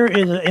that Dyer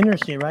is an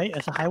interstate, right?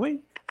 It's a highway?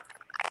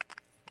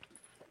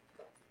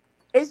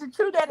 Is it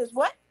true that is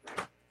what?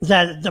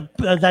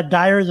 That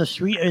Dyer is a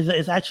street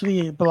is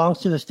actually belongs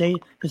to the state?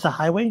 It's a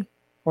highway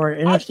or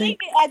interstate?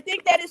 I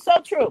think that is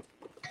so true.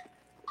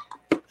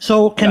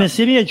 So can the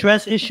city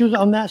address issues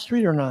on that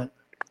street or not?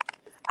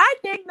 I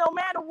think no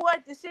matter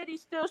what, the city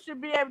still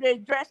should be able to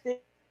address the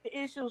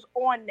issues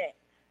on that.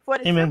 For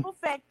the simple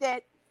fact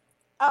that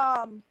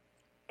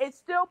it's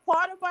still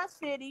part of our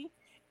city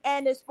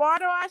and it's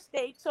part of our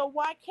state. So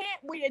why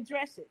can't we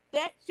address it?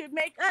 That should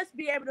make us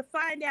be able to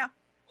find out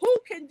who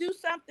can do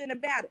something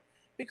about it.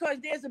 Because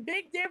there's a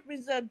big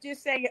difference of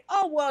just saying,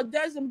 oh, well, it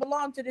doesn't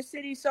belong to the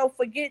city, so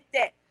forget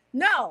that.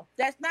 No,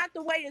 that's not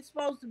the way it's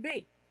supposed to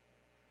be.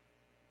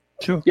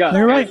 True. Yeah,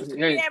 you're right. To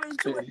be able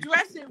to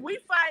address it, we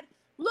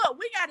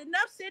got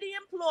enough city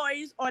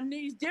employees on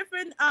these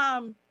different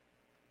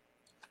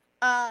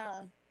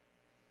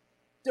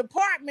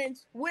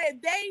departments where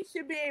they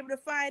should be able to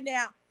find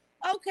out,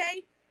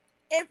 okay,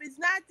 if it's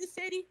not the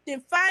city,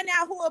 then find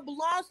out who it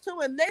belongs to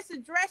and let's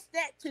address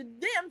that to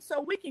them so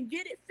we can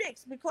get it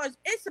fixed, because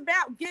it's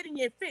about getting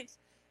it fixed.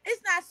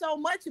 It's not so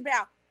much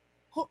about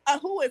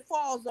who it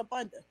falls up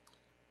under.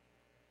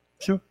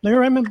 True. No, you're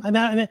right, man. And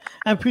I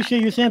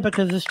appreciate you saying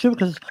because it's true.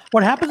 Because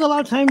what happens a lot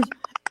of times,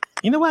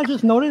 you know what I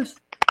just noticed?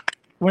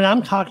 When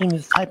I'm talking,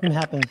 this typing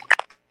happens.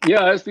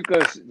 Yeah, that's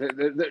because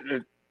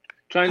they're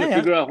trying to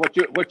figure out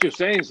what you're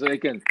saying so they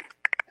can.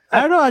 I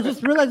don't know. I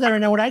just realized that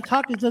right now. When I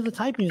talk, it does the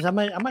typing. I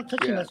might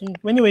touch that soon.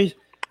 But anyways,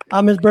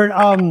 Ms. Bird,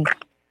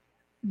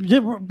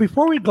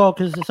 before we go,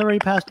 because it's already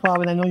past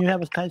 12, and I know you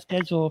have a tight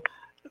schedule.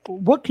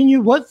 What can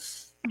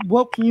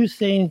you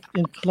say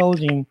in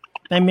closing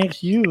that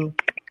makes you,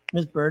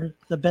 Ms. Bird,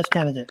 the best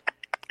candidate?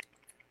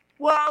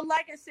 Well,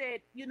 like I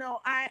said,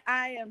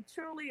 I am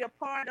truly a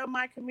part of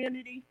my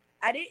community.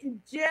 I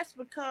didn't just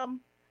become.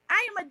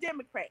 I am a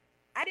Democrat.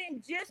 I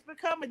didn't just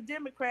become a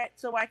Democrat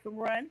so I can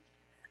run.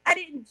 I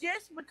didn't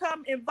just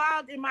become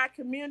involved in my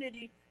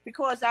community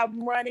because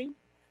I'm running.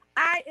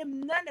 I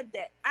am none of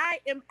that. I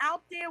am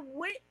out there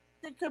with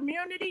the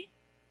community.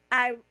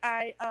 I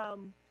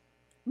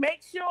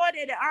make sure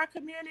that our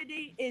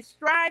community is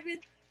striving.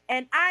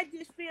 And I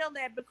just feel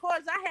that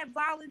because I have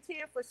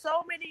volunteered for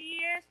so many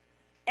years,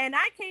 and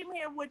I came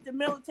here with the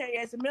military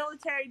as a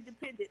military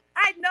dependent,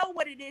 I know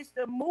what it is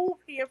to move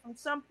here from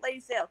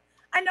someplace else.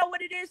 I know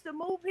what it is to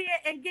move here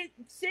and get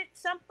sent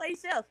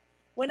someplace else.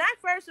 When I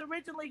first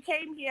originally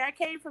came here, I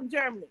came from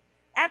Germany.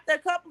 After a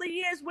couple of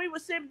years, we were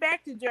sent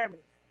back to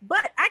Germany.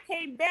 But I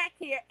came back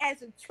here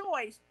as a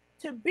choice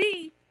to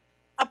be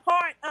a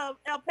part of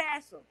El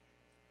Paso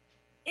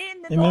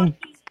in the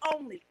Northeast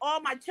only. All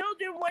my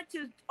children went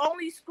to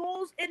only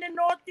schools in the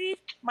Northeast.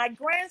 My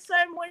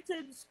grandson went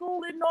to the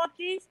school in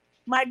Northeast.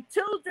 My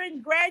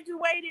children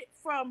graduated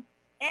from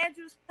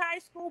Andrews High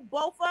School,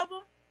 both of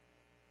them.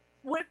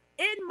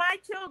 Within my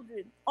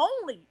children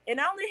only, and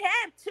I only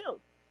have two.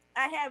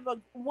 I have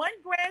one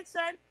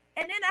grandson,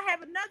 and then I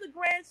have another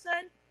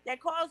grandson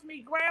that calls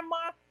me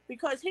grandma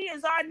because he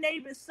is our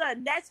neighbor's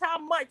son. That's how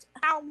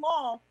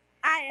long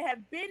I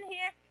have been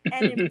here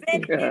and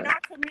embedded in our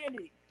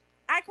community.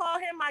 I call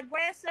him my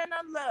grandson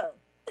of love.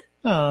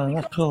 Oh,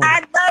 that's cool. I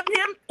love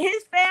him,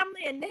 his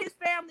family, and his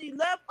family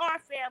love our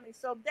family.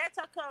 So that's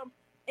how come,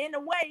 in a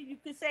way, you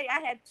could say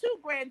I have two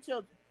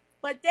grandchildren,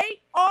 but they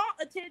all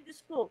attended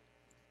school.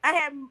 I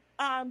have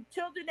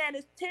children that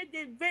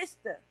attended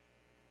Vista,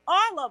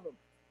 all of them.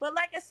 But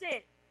like I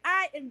said,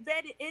 I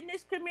embedded in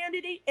this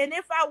community, and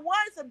if I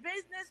was a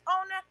business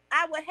owner,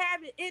 I would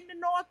have it in the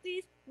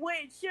Northeast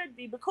where it should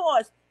be,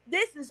 because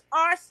this is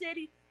our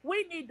city.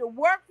 We need to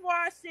work for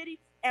our city,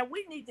 and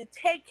we need to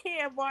take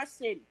care of our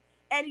city.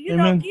 And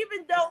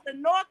even though the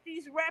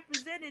Northeast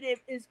representative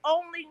is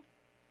only,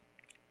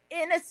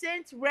 in a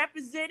sense,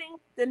 representing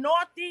the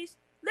Northeast,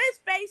 let's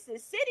face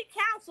it, City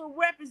Council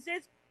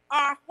represents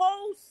our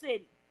whole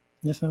city.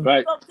 Yes, sir.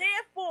 Right. So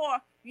therefore,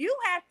 you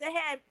have to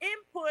have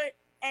input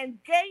and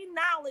gain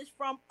knowledge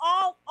from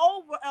all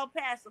over El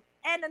Paso.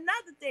 And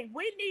another thing,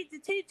 we need to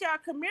teach our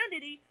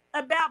community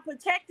about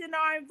protecting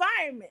our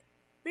environment,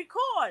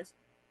 because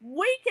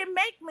we can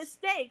make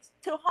mistakes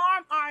to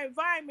harm our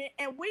environment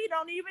and we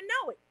don't even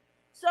know it.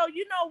 So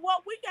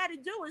what we got to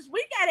do is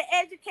we got to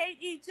educate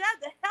each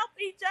other, help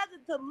each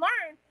other to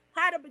learn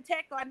how to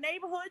protect our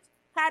neighborhoods,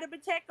 how to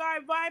protect our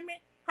environment,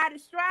 how to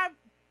strive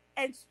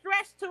and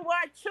stress to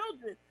our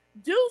children.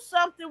 Do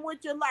something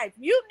with your life.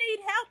 You need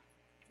help.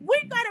 We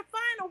got to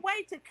find a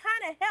way to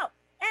kind of help.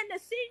 And the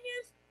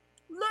seniors,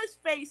 let's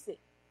face it,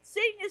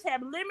 seniors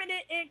have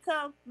limited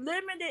income,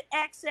 limited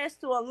access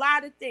to a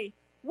lot of things.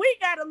 We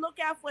got to look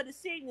out for the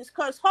seniors,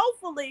 because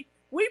hopefully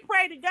we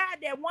pray to God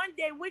that one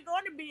day we're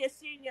going to be a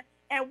senior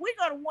and we're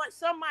going to want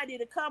somebody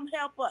to come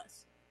help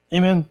us.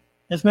 Amen.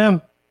 Yes,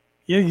 ma'am.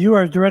 You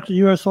are director.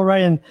 You are so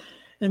right. And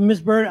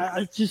Ms. Bird,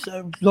 I just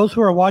those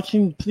who are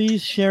watching,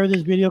 please share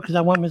this video, because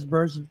I want Ms.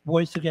 Bird's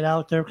voice to get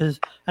out there. Because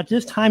at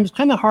this time, it's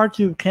kind of hard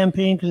to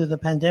campaign because of the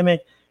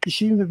pandemic.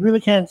 She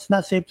really can't. It's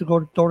not safe to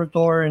go door to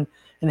door and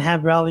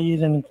have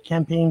rallies and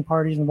campaign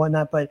parties and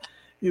whatnot. But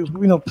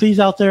please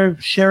out there,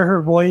 share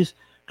her voice,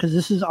 because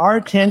this is our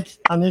intent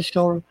on this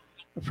show.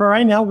 For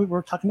right now,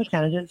 we're talking to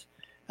candidates,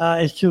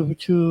 is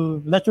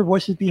to let their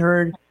voices be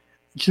heard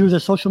through the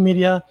social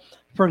media.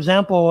 For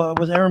example,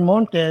 with Aaron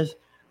Montes,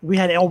 we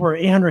had over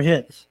 800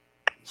 hits.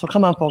 So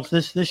come on, folks.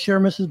 Let's share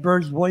Mrs.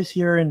 Bird's voice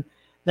here and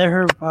let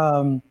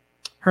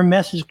her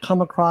message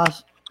come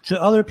across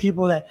to other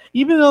people, that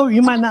even though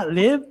you might not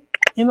live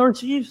in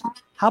Northeast,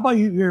 how about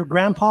your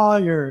grandpa,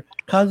 your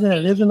cousin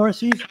that lives in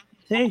Northeast?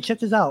 Say, hey, check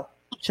this out.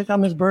 Check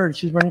out Ms. Bird.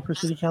 She's running for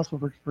city council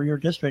for your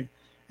district.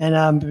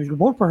 And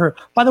vote for her.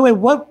 By the way,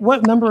 what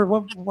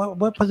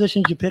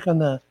position did you pick on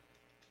the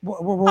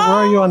where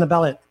are you on the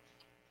ballot?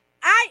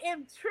 I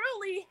am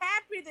truly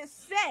happy to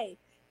say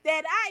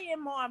that I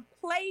am on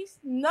place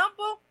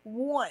number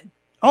 1.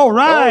 All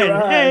right.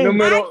 Hey. I could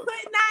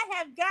not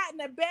have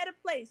gotten a better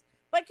place.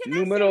 But can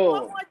I say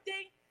one more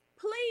thing?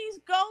 Please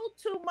go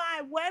to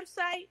my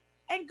website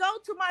and go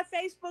to my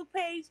Facebook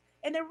page.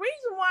 And the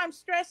reason why I'm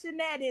stressing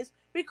that is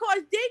because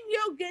then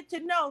you'll get to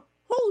know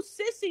who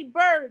Sissy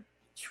Bird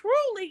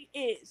truly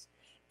is.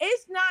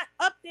 It's not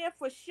up there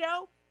for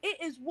show. It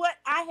is what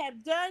I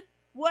have done,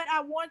 what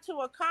I want to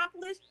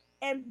accomplish.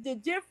 and the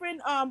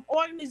different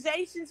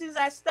organizations and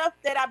stuff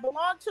that I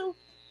belong to,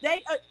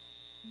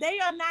 they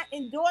are not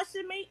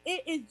endorsing me.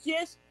 It is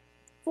just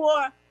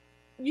for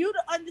you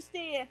to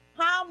understand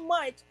how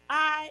much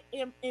I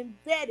am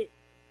embedded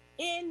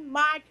in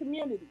my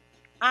community.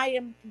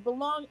 I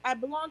belong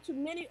to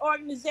many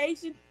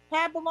organizations,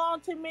 have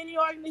belonged to many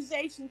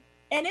organizations,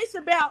 and it's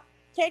about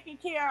taking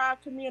care of our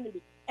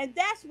community. And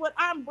that's what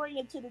I'm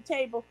bringing to the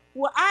table.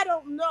 Well, I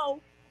don't know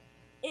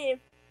if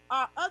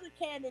our other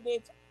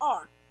candidates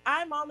are.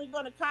 I'm only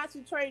going to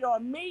concentrate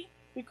on me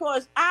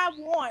because I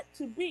want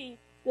to be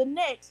the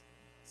next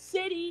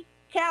City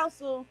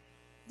Council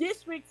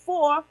District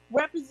 4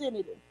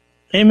 representative.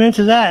 Amen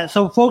to that.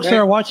 So folks that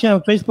are watching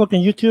on Facebook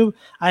and YouTube,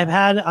 I've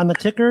had on the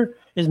ticker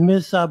is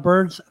Miss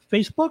Bird's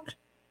Facebook.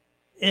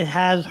 It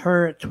has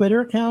her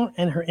Twitter account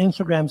and her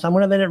Instagram. So I'm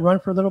going to let it run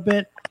for a little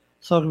bit.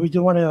 So we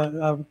do want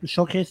to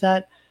showcase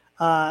that.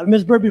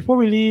 Ms. Bird, before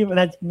we leave,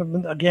 and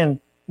again,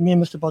 me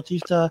and Mr.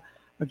 Bautista,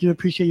 I do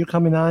appreciate you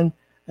coming on.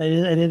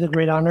 It is a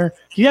great honor.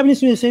 Do you have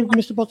anything to say,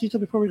 Mr. Bautista,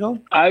 before we go?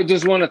 I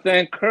just want to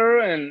thank her,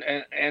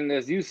 and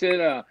as you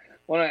said,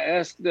 want to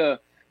ask the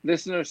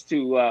listeners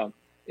to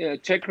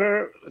check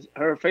her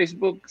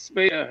Facebook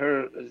space,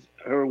 her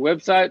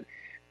website,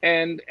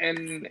 and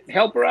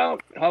help her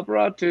out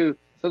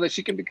so that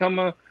she can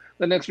become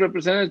the next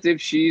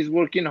representative. She's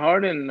working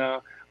hard, and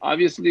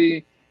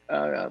obviously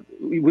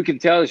we can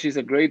tell that she's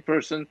a great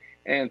person.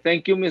 And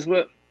thank you, Ms.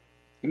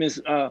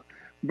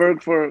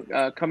 Berg,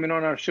 for coming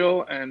on our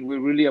show, and we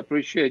really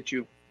appreciate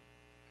you.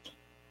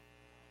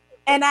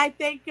 And I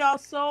thank y'all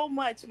so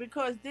much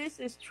because this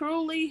is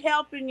truly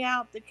helping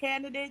out the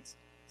candidates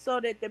so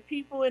that the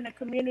people in the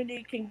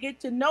community can get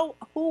to know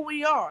who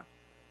we are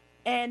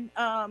and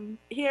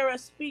hear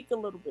us speak a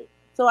little bit.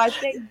 So I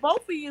thank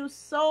both of you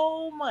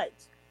so much.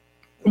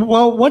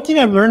 Well, one thing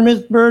I've learned,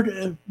 Ms.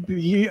 Bird,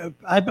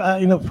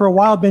 I've for a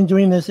while been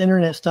doing this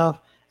internet stuff,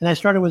 and I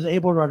started with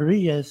Abel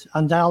Rodriguez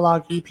on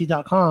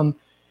dialogueep.com,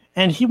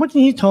 and one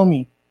thing he told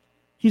me,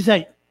 he's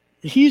like,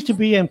 he used to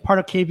be in part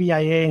of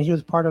KVIA, and he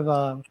was part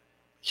of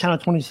Channel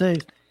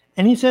 26,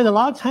 and he said a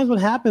lot of times what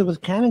happens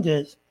with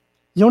candidates,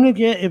 you only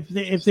get,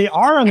 if they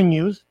are on the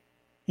news,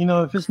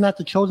 if it's not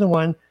the chosen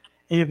one,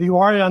 if you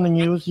are on the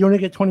news, you only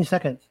get 20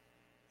 seconds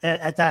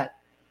at that.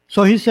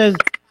 So he says,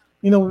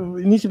 it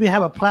needs to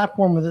have a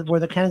platform where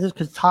the candidates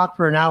could talk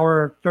for an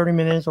hour, 30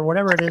 minutes, or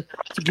whatever it is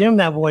to give them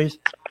that voice.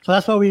 So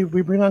that's why we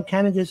bring on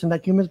candidates, and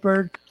like you, Ms.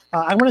 Bird.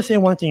 I want to say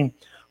one thing.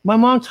 My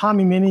mom taught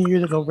me many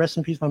years ago, rest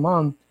in peace, my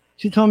mom.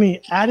 She told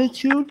me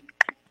attitude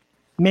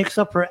makes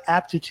up for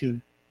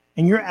aptitude.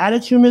 And your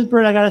attitude, Ms.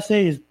 Bird, I got to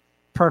say, is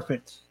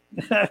perfect.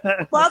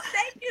 Well,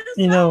 thank you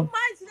so much.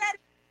 That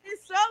is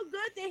so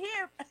good to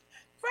hear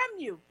from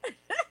you.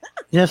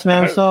 Yes,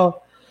 ma'am.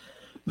 So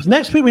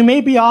next week we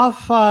may be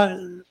off.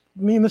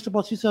 Me and Mr.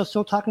 Bautista are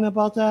still talking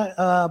about that.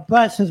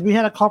 But since we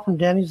had a call from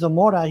Danny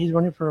Zamora, he's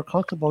running for a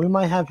constable, we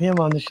might have him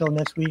on the show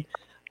next week.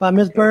 But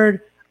Ms.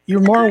 Bird, you're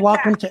more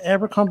welcome to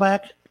ever come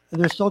back.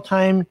 There's still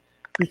time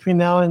between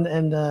now and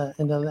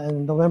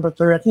November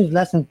 3rd. I think it's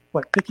less than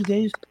 50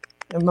 days,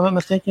 if I'm not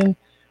mistaken,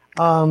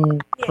 for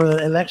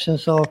the election.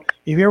 So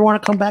if you ever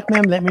want to come back,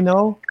 ma'am, let me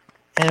know,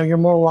 and you're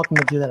more welcome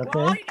to do that. Okay.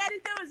 Well, all you got to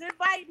do is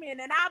invite me,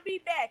 and I'll be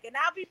back,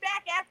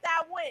 after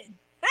I win.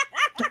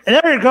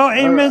 There you go.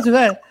 Amen to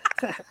that.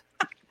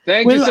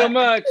 Thank you so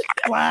much.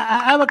 Well,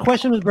 I have a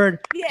question, Ms. Bird.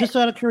 Yes. Just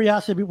out of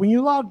curiosity, when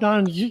you logged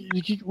on,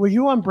 were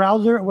you on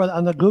browser,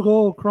 on the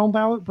Google Chrome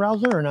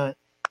browser or not?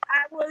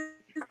 I was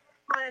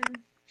on.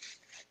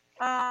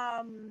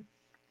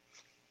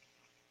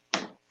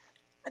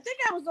 I think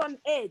I was on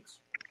Edge.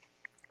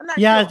 I'm not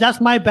sure.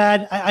 That's my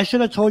bad. I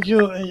should have told you.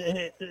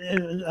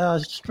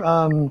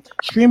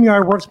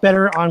 StreamYard works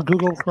better on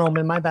Google Chrome,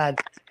 and my bad.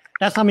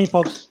 That's on me,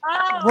 folks.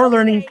 We're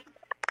learning.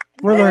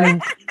 We're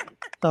learning.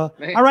 So,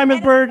 all right,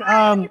 Ms. Bird. You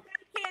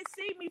can't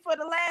see me for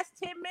the last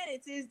 10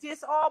 minutes. It's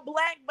just all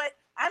black, but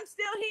I'm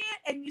still here,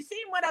 and you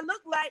see what I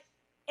look like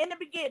in the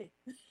beginning.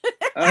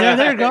 Yeah,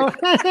 there you go.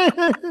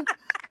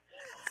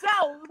 So,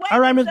 all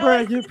right, Ms. Bird,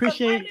 I do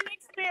appreciate it.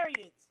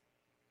 Experience.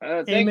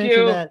 Thank Amen you.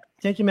 to that.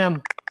 Thank you,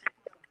 ma'am.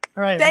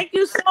 All right. Thank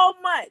you so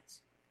much.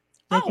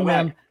 Thank you,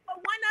 ma'am. One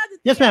other thing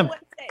yes, ma'am. I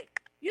want to say.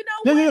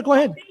 No, go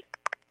ahead.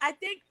 I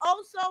think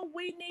also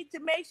we need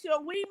to make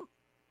sure we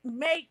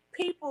make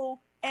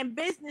people and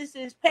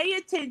businesses pay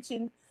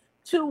attention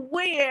to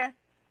where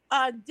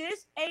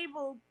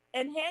disabled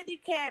and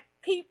handicapped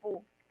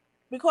people,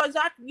 because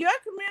your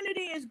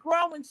community is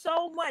growing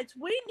so much.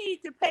 We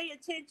need to pay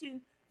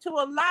attention to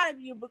a lot of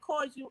you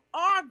because you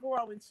are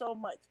growing so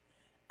much.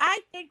 I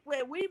think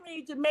that we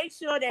need to make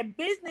sure that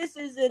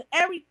businesses and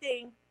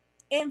everything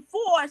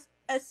enforce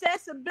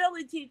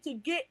accessibility to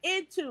get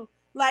into,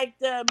 like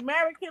the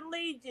American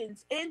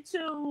Legions,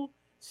 into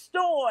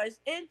stores,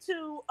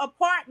 into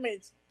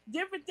apartments,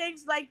 different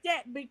things like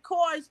that,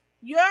 because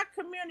your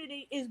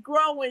community is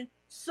growing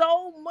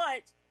so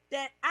much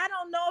that I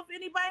don't know if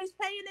anybody's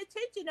paying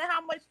attention to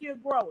how much you're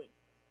growing.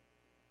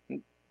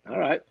 All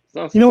right.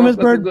 Ms.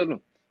 Bird,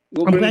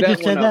 we'll I'm glad you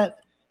that said up. that.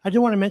 I do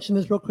want to mention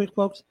this real quick,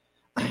 folks.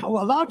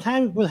 Well, a lot of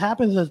times what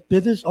happens is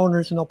business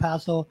owners in El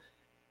Paso,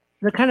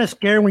 they're kind of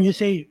scared when you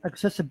say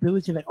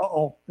accessibility, like,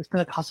 it's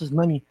going to cost us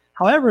money.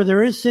 However,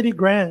 there is city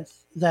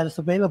grants that is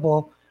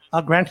available.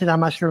 Granted,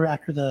 I'm not sure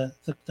after the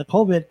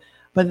COVID,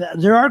 but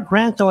there are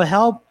grants that will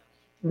help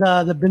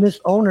the business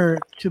owner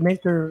to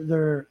make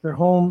their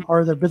home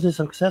or their business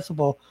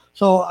accessible.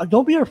 So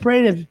don't be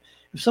afraid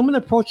if someone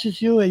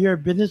approaches you and you're a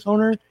business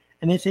owner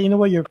and they say, you know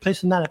what, your place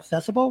is not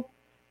accessible.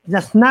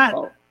 That's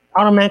not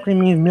automatically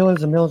means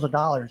millions and millions of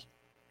dollars.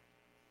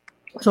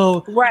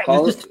 So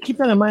just keep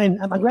that in mind.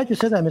 I'm glad you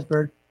said that, Ms.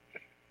 Bird.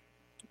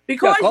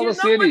 Because in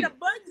the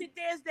budget,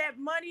 there's that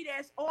money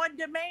that's on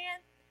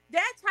demand.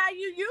 That's how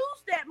you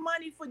use that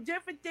money for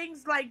different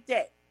things like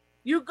that.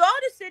 You go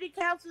to city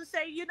council and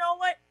say, you know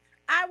what,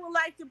 I would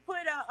like to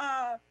put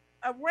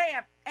a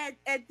ramp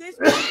at this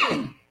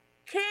place.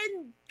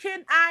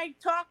 Can I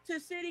talk to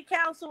city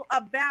council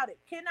about it?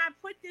 Can I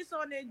put this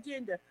on the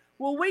agenda?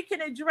 Well, we can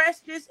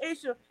address this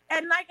issue.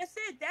 And like I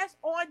said, that's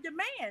on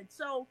demand.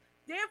 So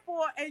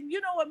therefore, and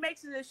you know what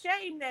makes it a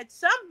shame that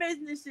some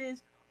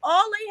businesses,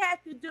 all they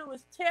have to do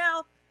is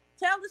tell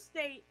the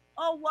state,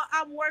 oh, well,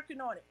 I'm working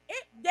on it.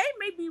 They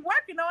may be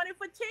working on it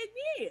for 10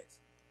 years.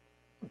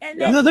 And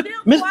they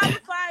still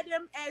qualify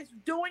them as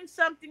doing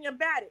something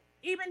about it.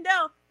 Even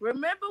though,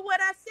 remember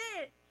what I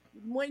said,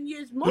 when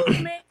there's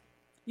movement,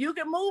 you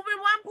can move in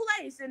one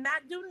place and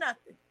not do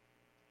nothing.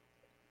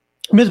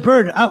 Ms.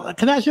 Bird,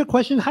 can I ask you a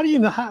question? How do you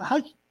know?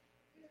 How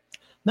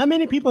not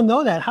many people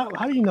know that. How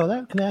do you know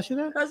that? Can I ask you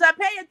that? Because I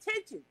pay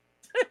attention.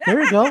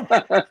 There you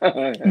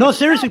go. No,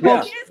 seriously,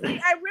 folks.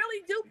 Seriously, I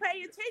really do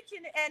pay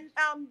attention.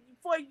 And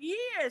for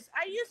years,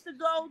 I used to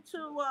go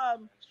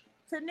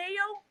to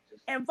NEO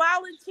and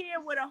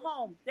volunteer with a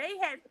home. They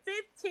had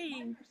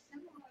 15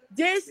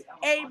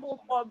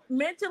 disabled or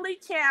mentally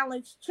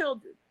challenged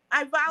children.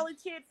 I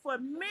volunteered for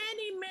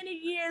many, many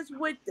years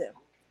with them.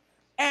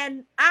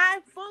 And I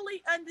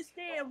fully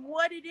understand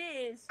what it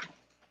is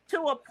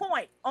to a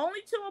point, only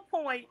to a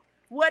point,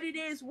 what it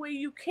is where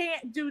you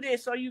can't do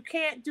this or you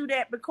can't do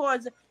that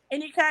because of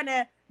any kind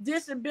of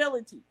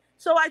disability.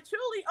 So I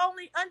truly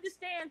only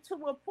understand to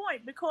a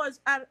point because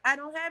I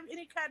don't have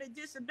any kind of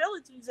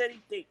disabilities or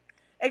anything,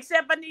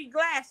 except I need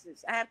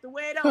glasses. I have to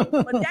wear those,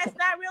 but that's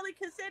not really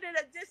considered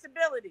a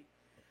disability.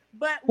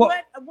 But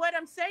what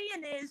I'm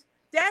saying is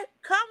that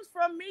comes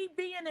from me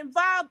being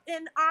involved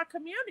in our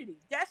community.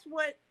 That's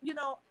what,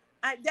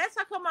 that's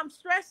how come I'm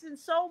stressing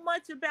so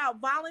much about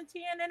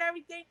volunteering and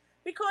everything,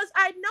 because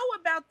I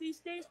know about these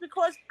things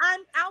because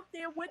I'm out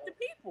there with the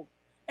people.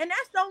 And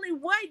that's the only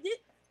way.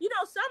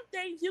 Some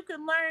things you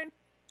can learn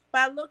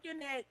by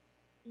looking at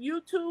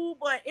YouTube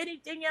or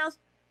anything else,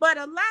 but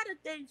a lot of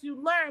things you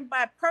learn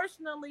by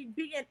personally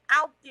being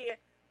out there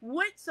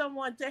with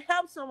someone to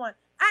help someone.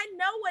 I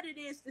know what it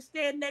is to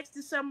stand next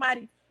to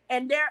somebody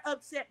and they're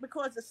upset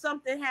because of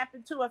something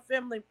happened to a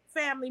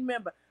family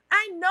member.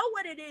 I know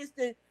what it is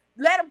to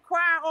let them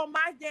cry on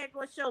my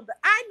daggone shoulder.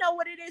 I know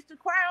what it is to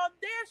cry on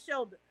their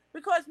shoulder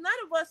because none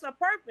of us are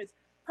perfect.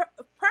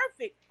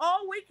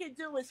 All we can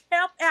do is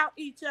help out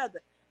each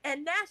other.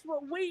 And that's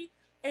what we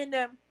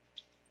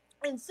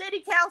in city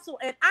council,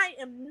 and I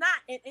am not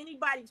in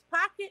anybody's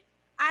pocket.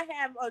 I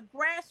have a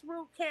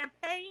grassroots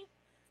campaign.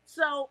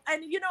 So,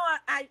 and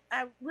I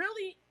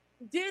really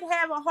did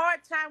have a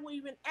hard time with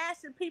even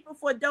asking people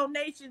for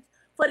donations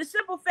for the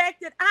simple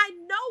fact that I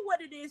know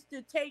what it is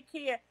to take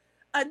care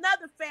of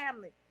another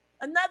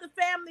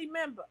family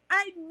member.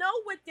 I know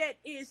what that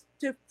is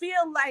to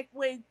feel like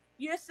when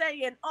you're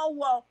saying, oh,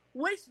 well,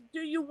 which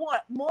do you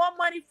want? More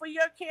money for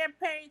your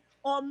campaign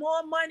or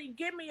more money?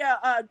 Give me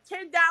a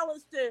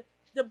 $10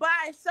 to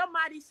buy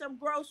somebody some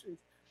groceries.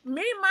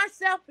 Me,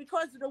 myself,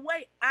 because of the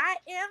way I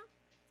am,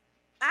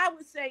 I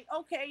would say,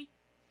 okay,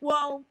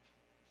 well,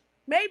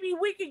 maybe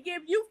we could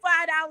give you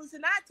 $5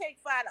 and I take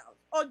 $5,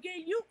 or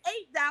give you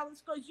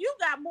 $8 because you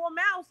got more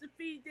mouths to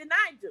feed than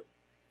I do.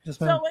 Yes,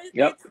 so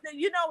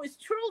it's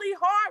truly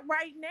hard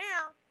right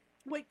now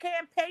with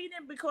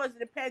campaigning because of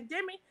the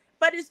pandemic,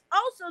 but it's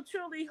also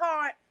truly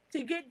hard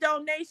to get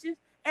donations,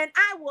 and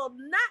I will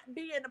not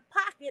be in the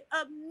pocket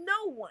of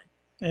no one.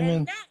 Amen.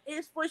 And that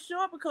is for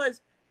sure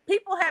because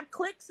people have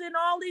cliques and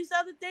all these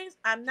other things.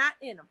 I'm not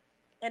in them,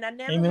 and I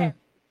never have.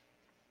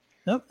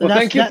 Nope. Well,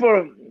 thank you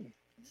for.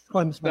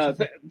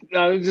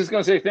 I was just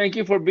going to say thank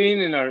you for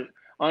being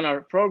on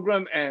our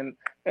program, and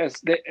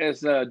as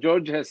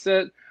George has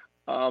said,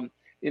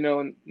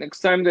 next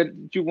time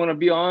that you want to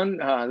be on,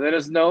 let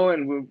us know,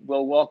 and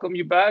we'll welcome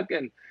you back,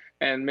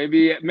 and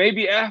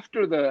maybe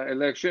after the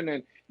election,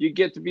 and you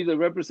get to be the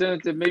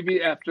representative.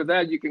 Maybe after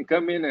that, you can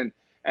come in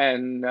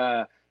and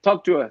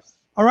talk to us.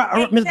 All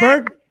right, Ms.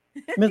 Bird.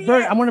 Ms.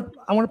 Bird, I want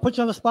to put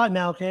you on the spot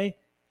now, okay?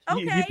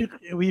 Okay.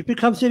 You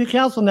become city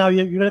council now.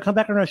 You're going to come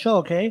back on our show,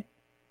 okay?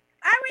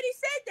 I already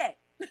said that.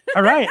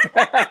 All right.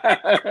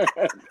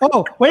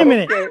 Oh, wait a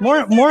minute. Okay.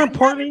 More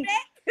importantly,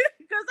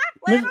 because I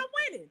plan on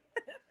winning.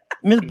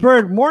 Ms.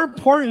 Bird, more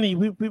importantly,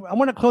 I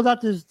want to close out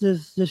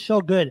this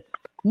show good.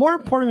 More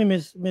importantly,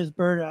 Ms.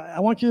 Bird, I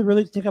want you to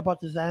really think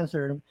about this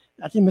answer.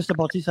 I think Mr.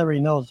 Bautista already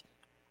knows.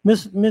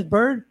 Ms.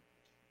 Bird,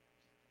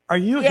 Are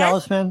you a Yes.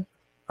 Dallas fan?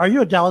 Are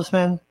you a Dallas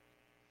fan?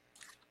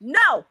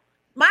 No,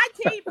 my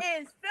team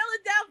is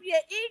Philadelphia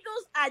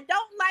Eagles. I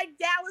don't like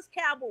Dallas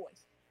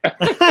Cowboys.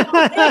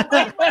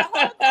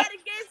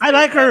 I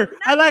like her.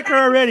 I like her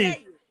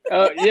already.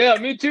 Yeah,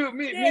 me too.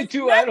 Me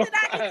too. I don't.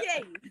 I can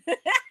tell you.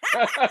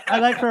 I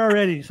like her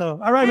already. So,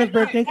 all right, Miss And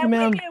Bird, look, thank you, and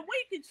ma'am. we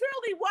can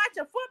truly watch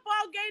a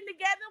football game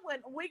together when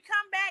we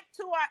come back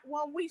to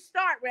when we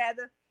start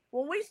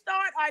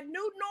our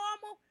new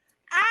normal.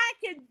 I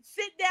can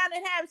sit down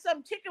and have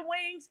some chicken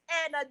wings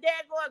and a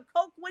daggone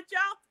Coke with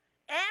y'all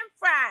and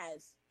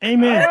fries.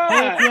 Amen. All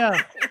right.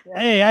 Heck yeah.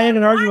 Hey, I ain't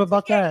gonna argue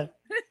about that.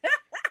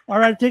 All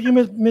right, thank you,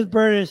 Miss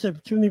Bird. It's a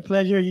truly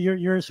pleasure.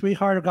 You're a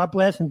sweetheart. God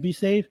bless and be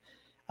safe.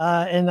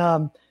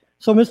 So,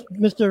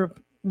 Mr.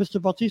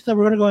 Bautista,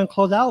 we're gonna go and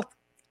close out.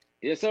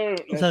 Yes, sir.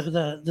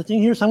 The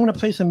thing here, so I'm gonna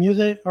play some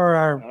music or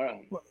All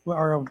right.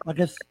 our I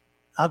guess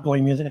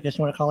outgoing music, I guess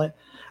you want to call it.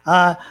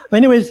 But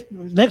anyways,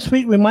 next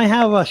week we might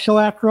have a show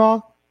after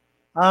all.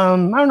 I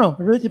don't know.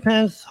 It really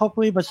depends.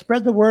 Hopefully, but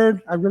spread the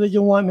word. I really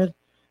do want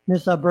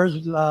Miss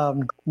Bird's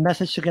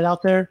message to get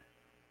out there.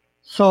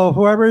 So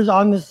whoever is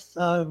on this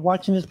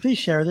watching this, please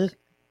share this.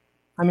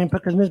 I mean,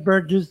 because Miss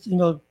Bird just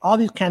all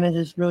these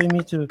candidates really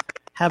need to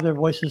have their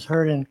voices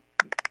heard and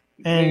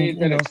They need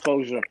that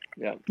exposure.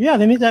 Yeah. Yeah,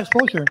 they need that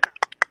exposure.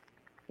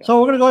 So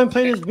we're going to go ahead and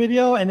play this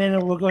video, and then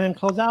we'll go ahead and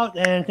close out.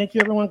 And thank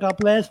you, everyone. God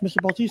bless, Mr.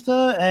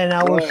 Bautista, and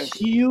I will Right.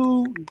 see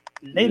you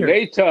later.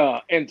 Later.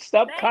 And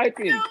stop Thank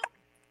typing. you.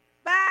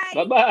 Bye.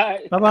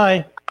 Bye-bye.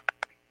 Bye-bye.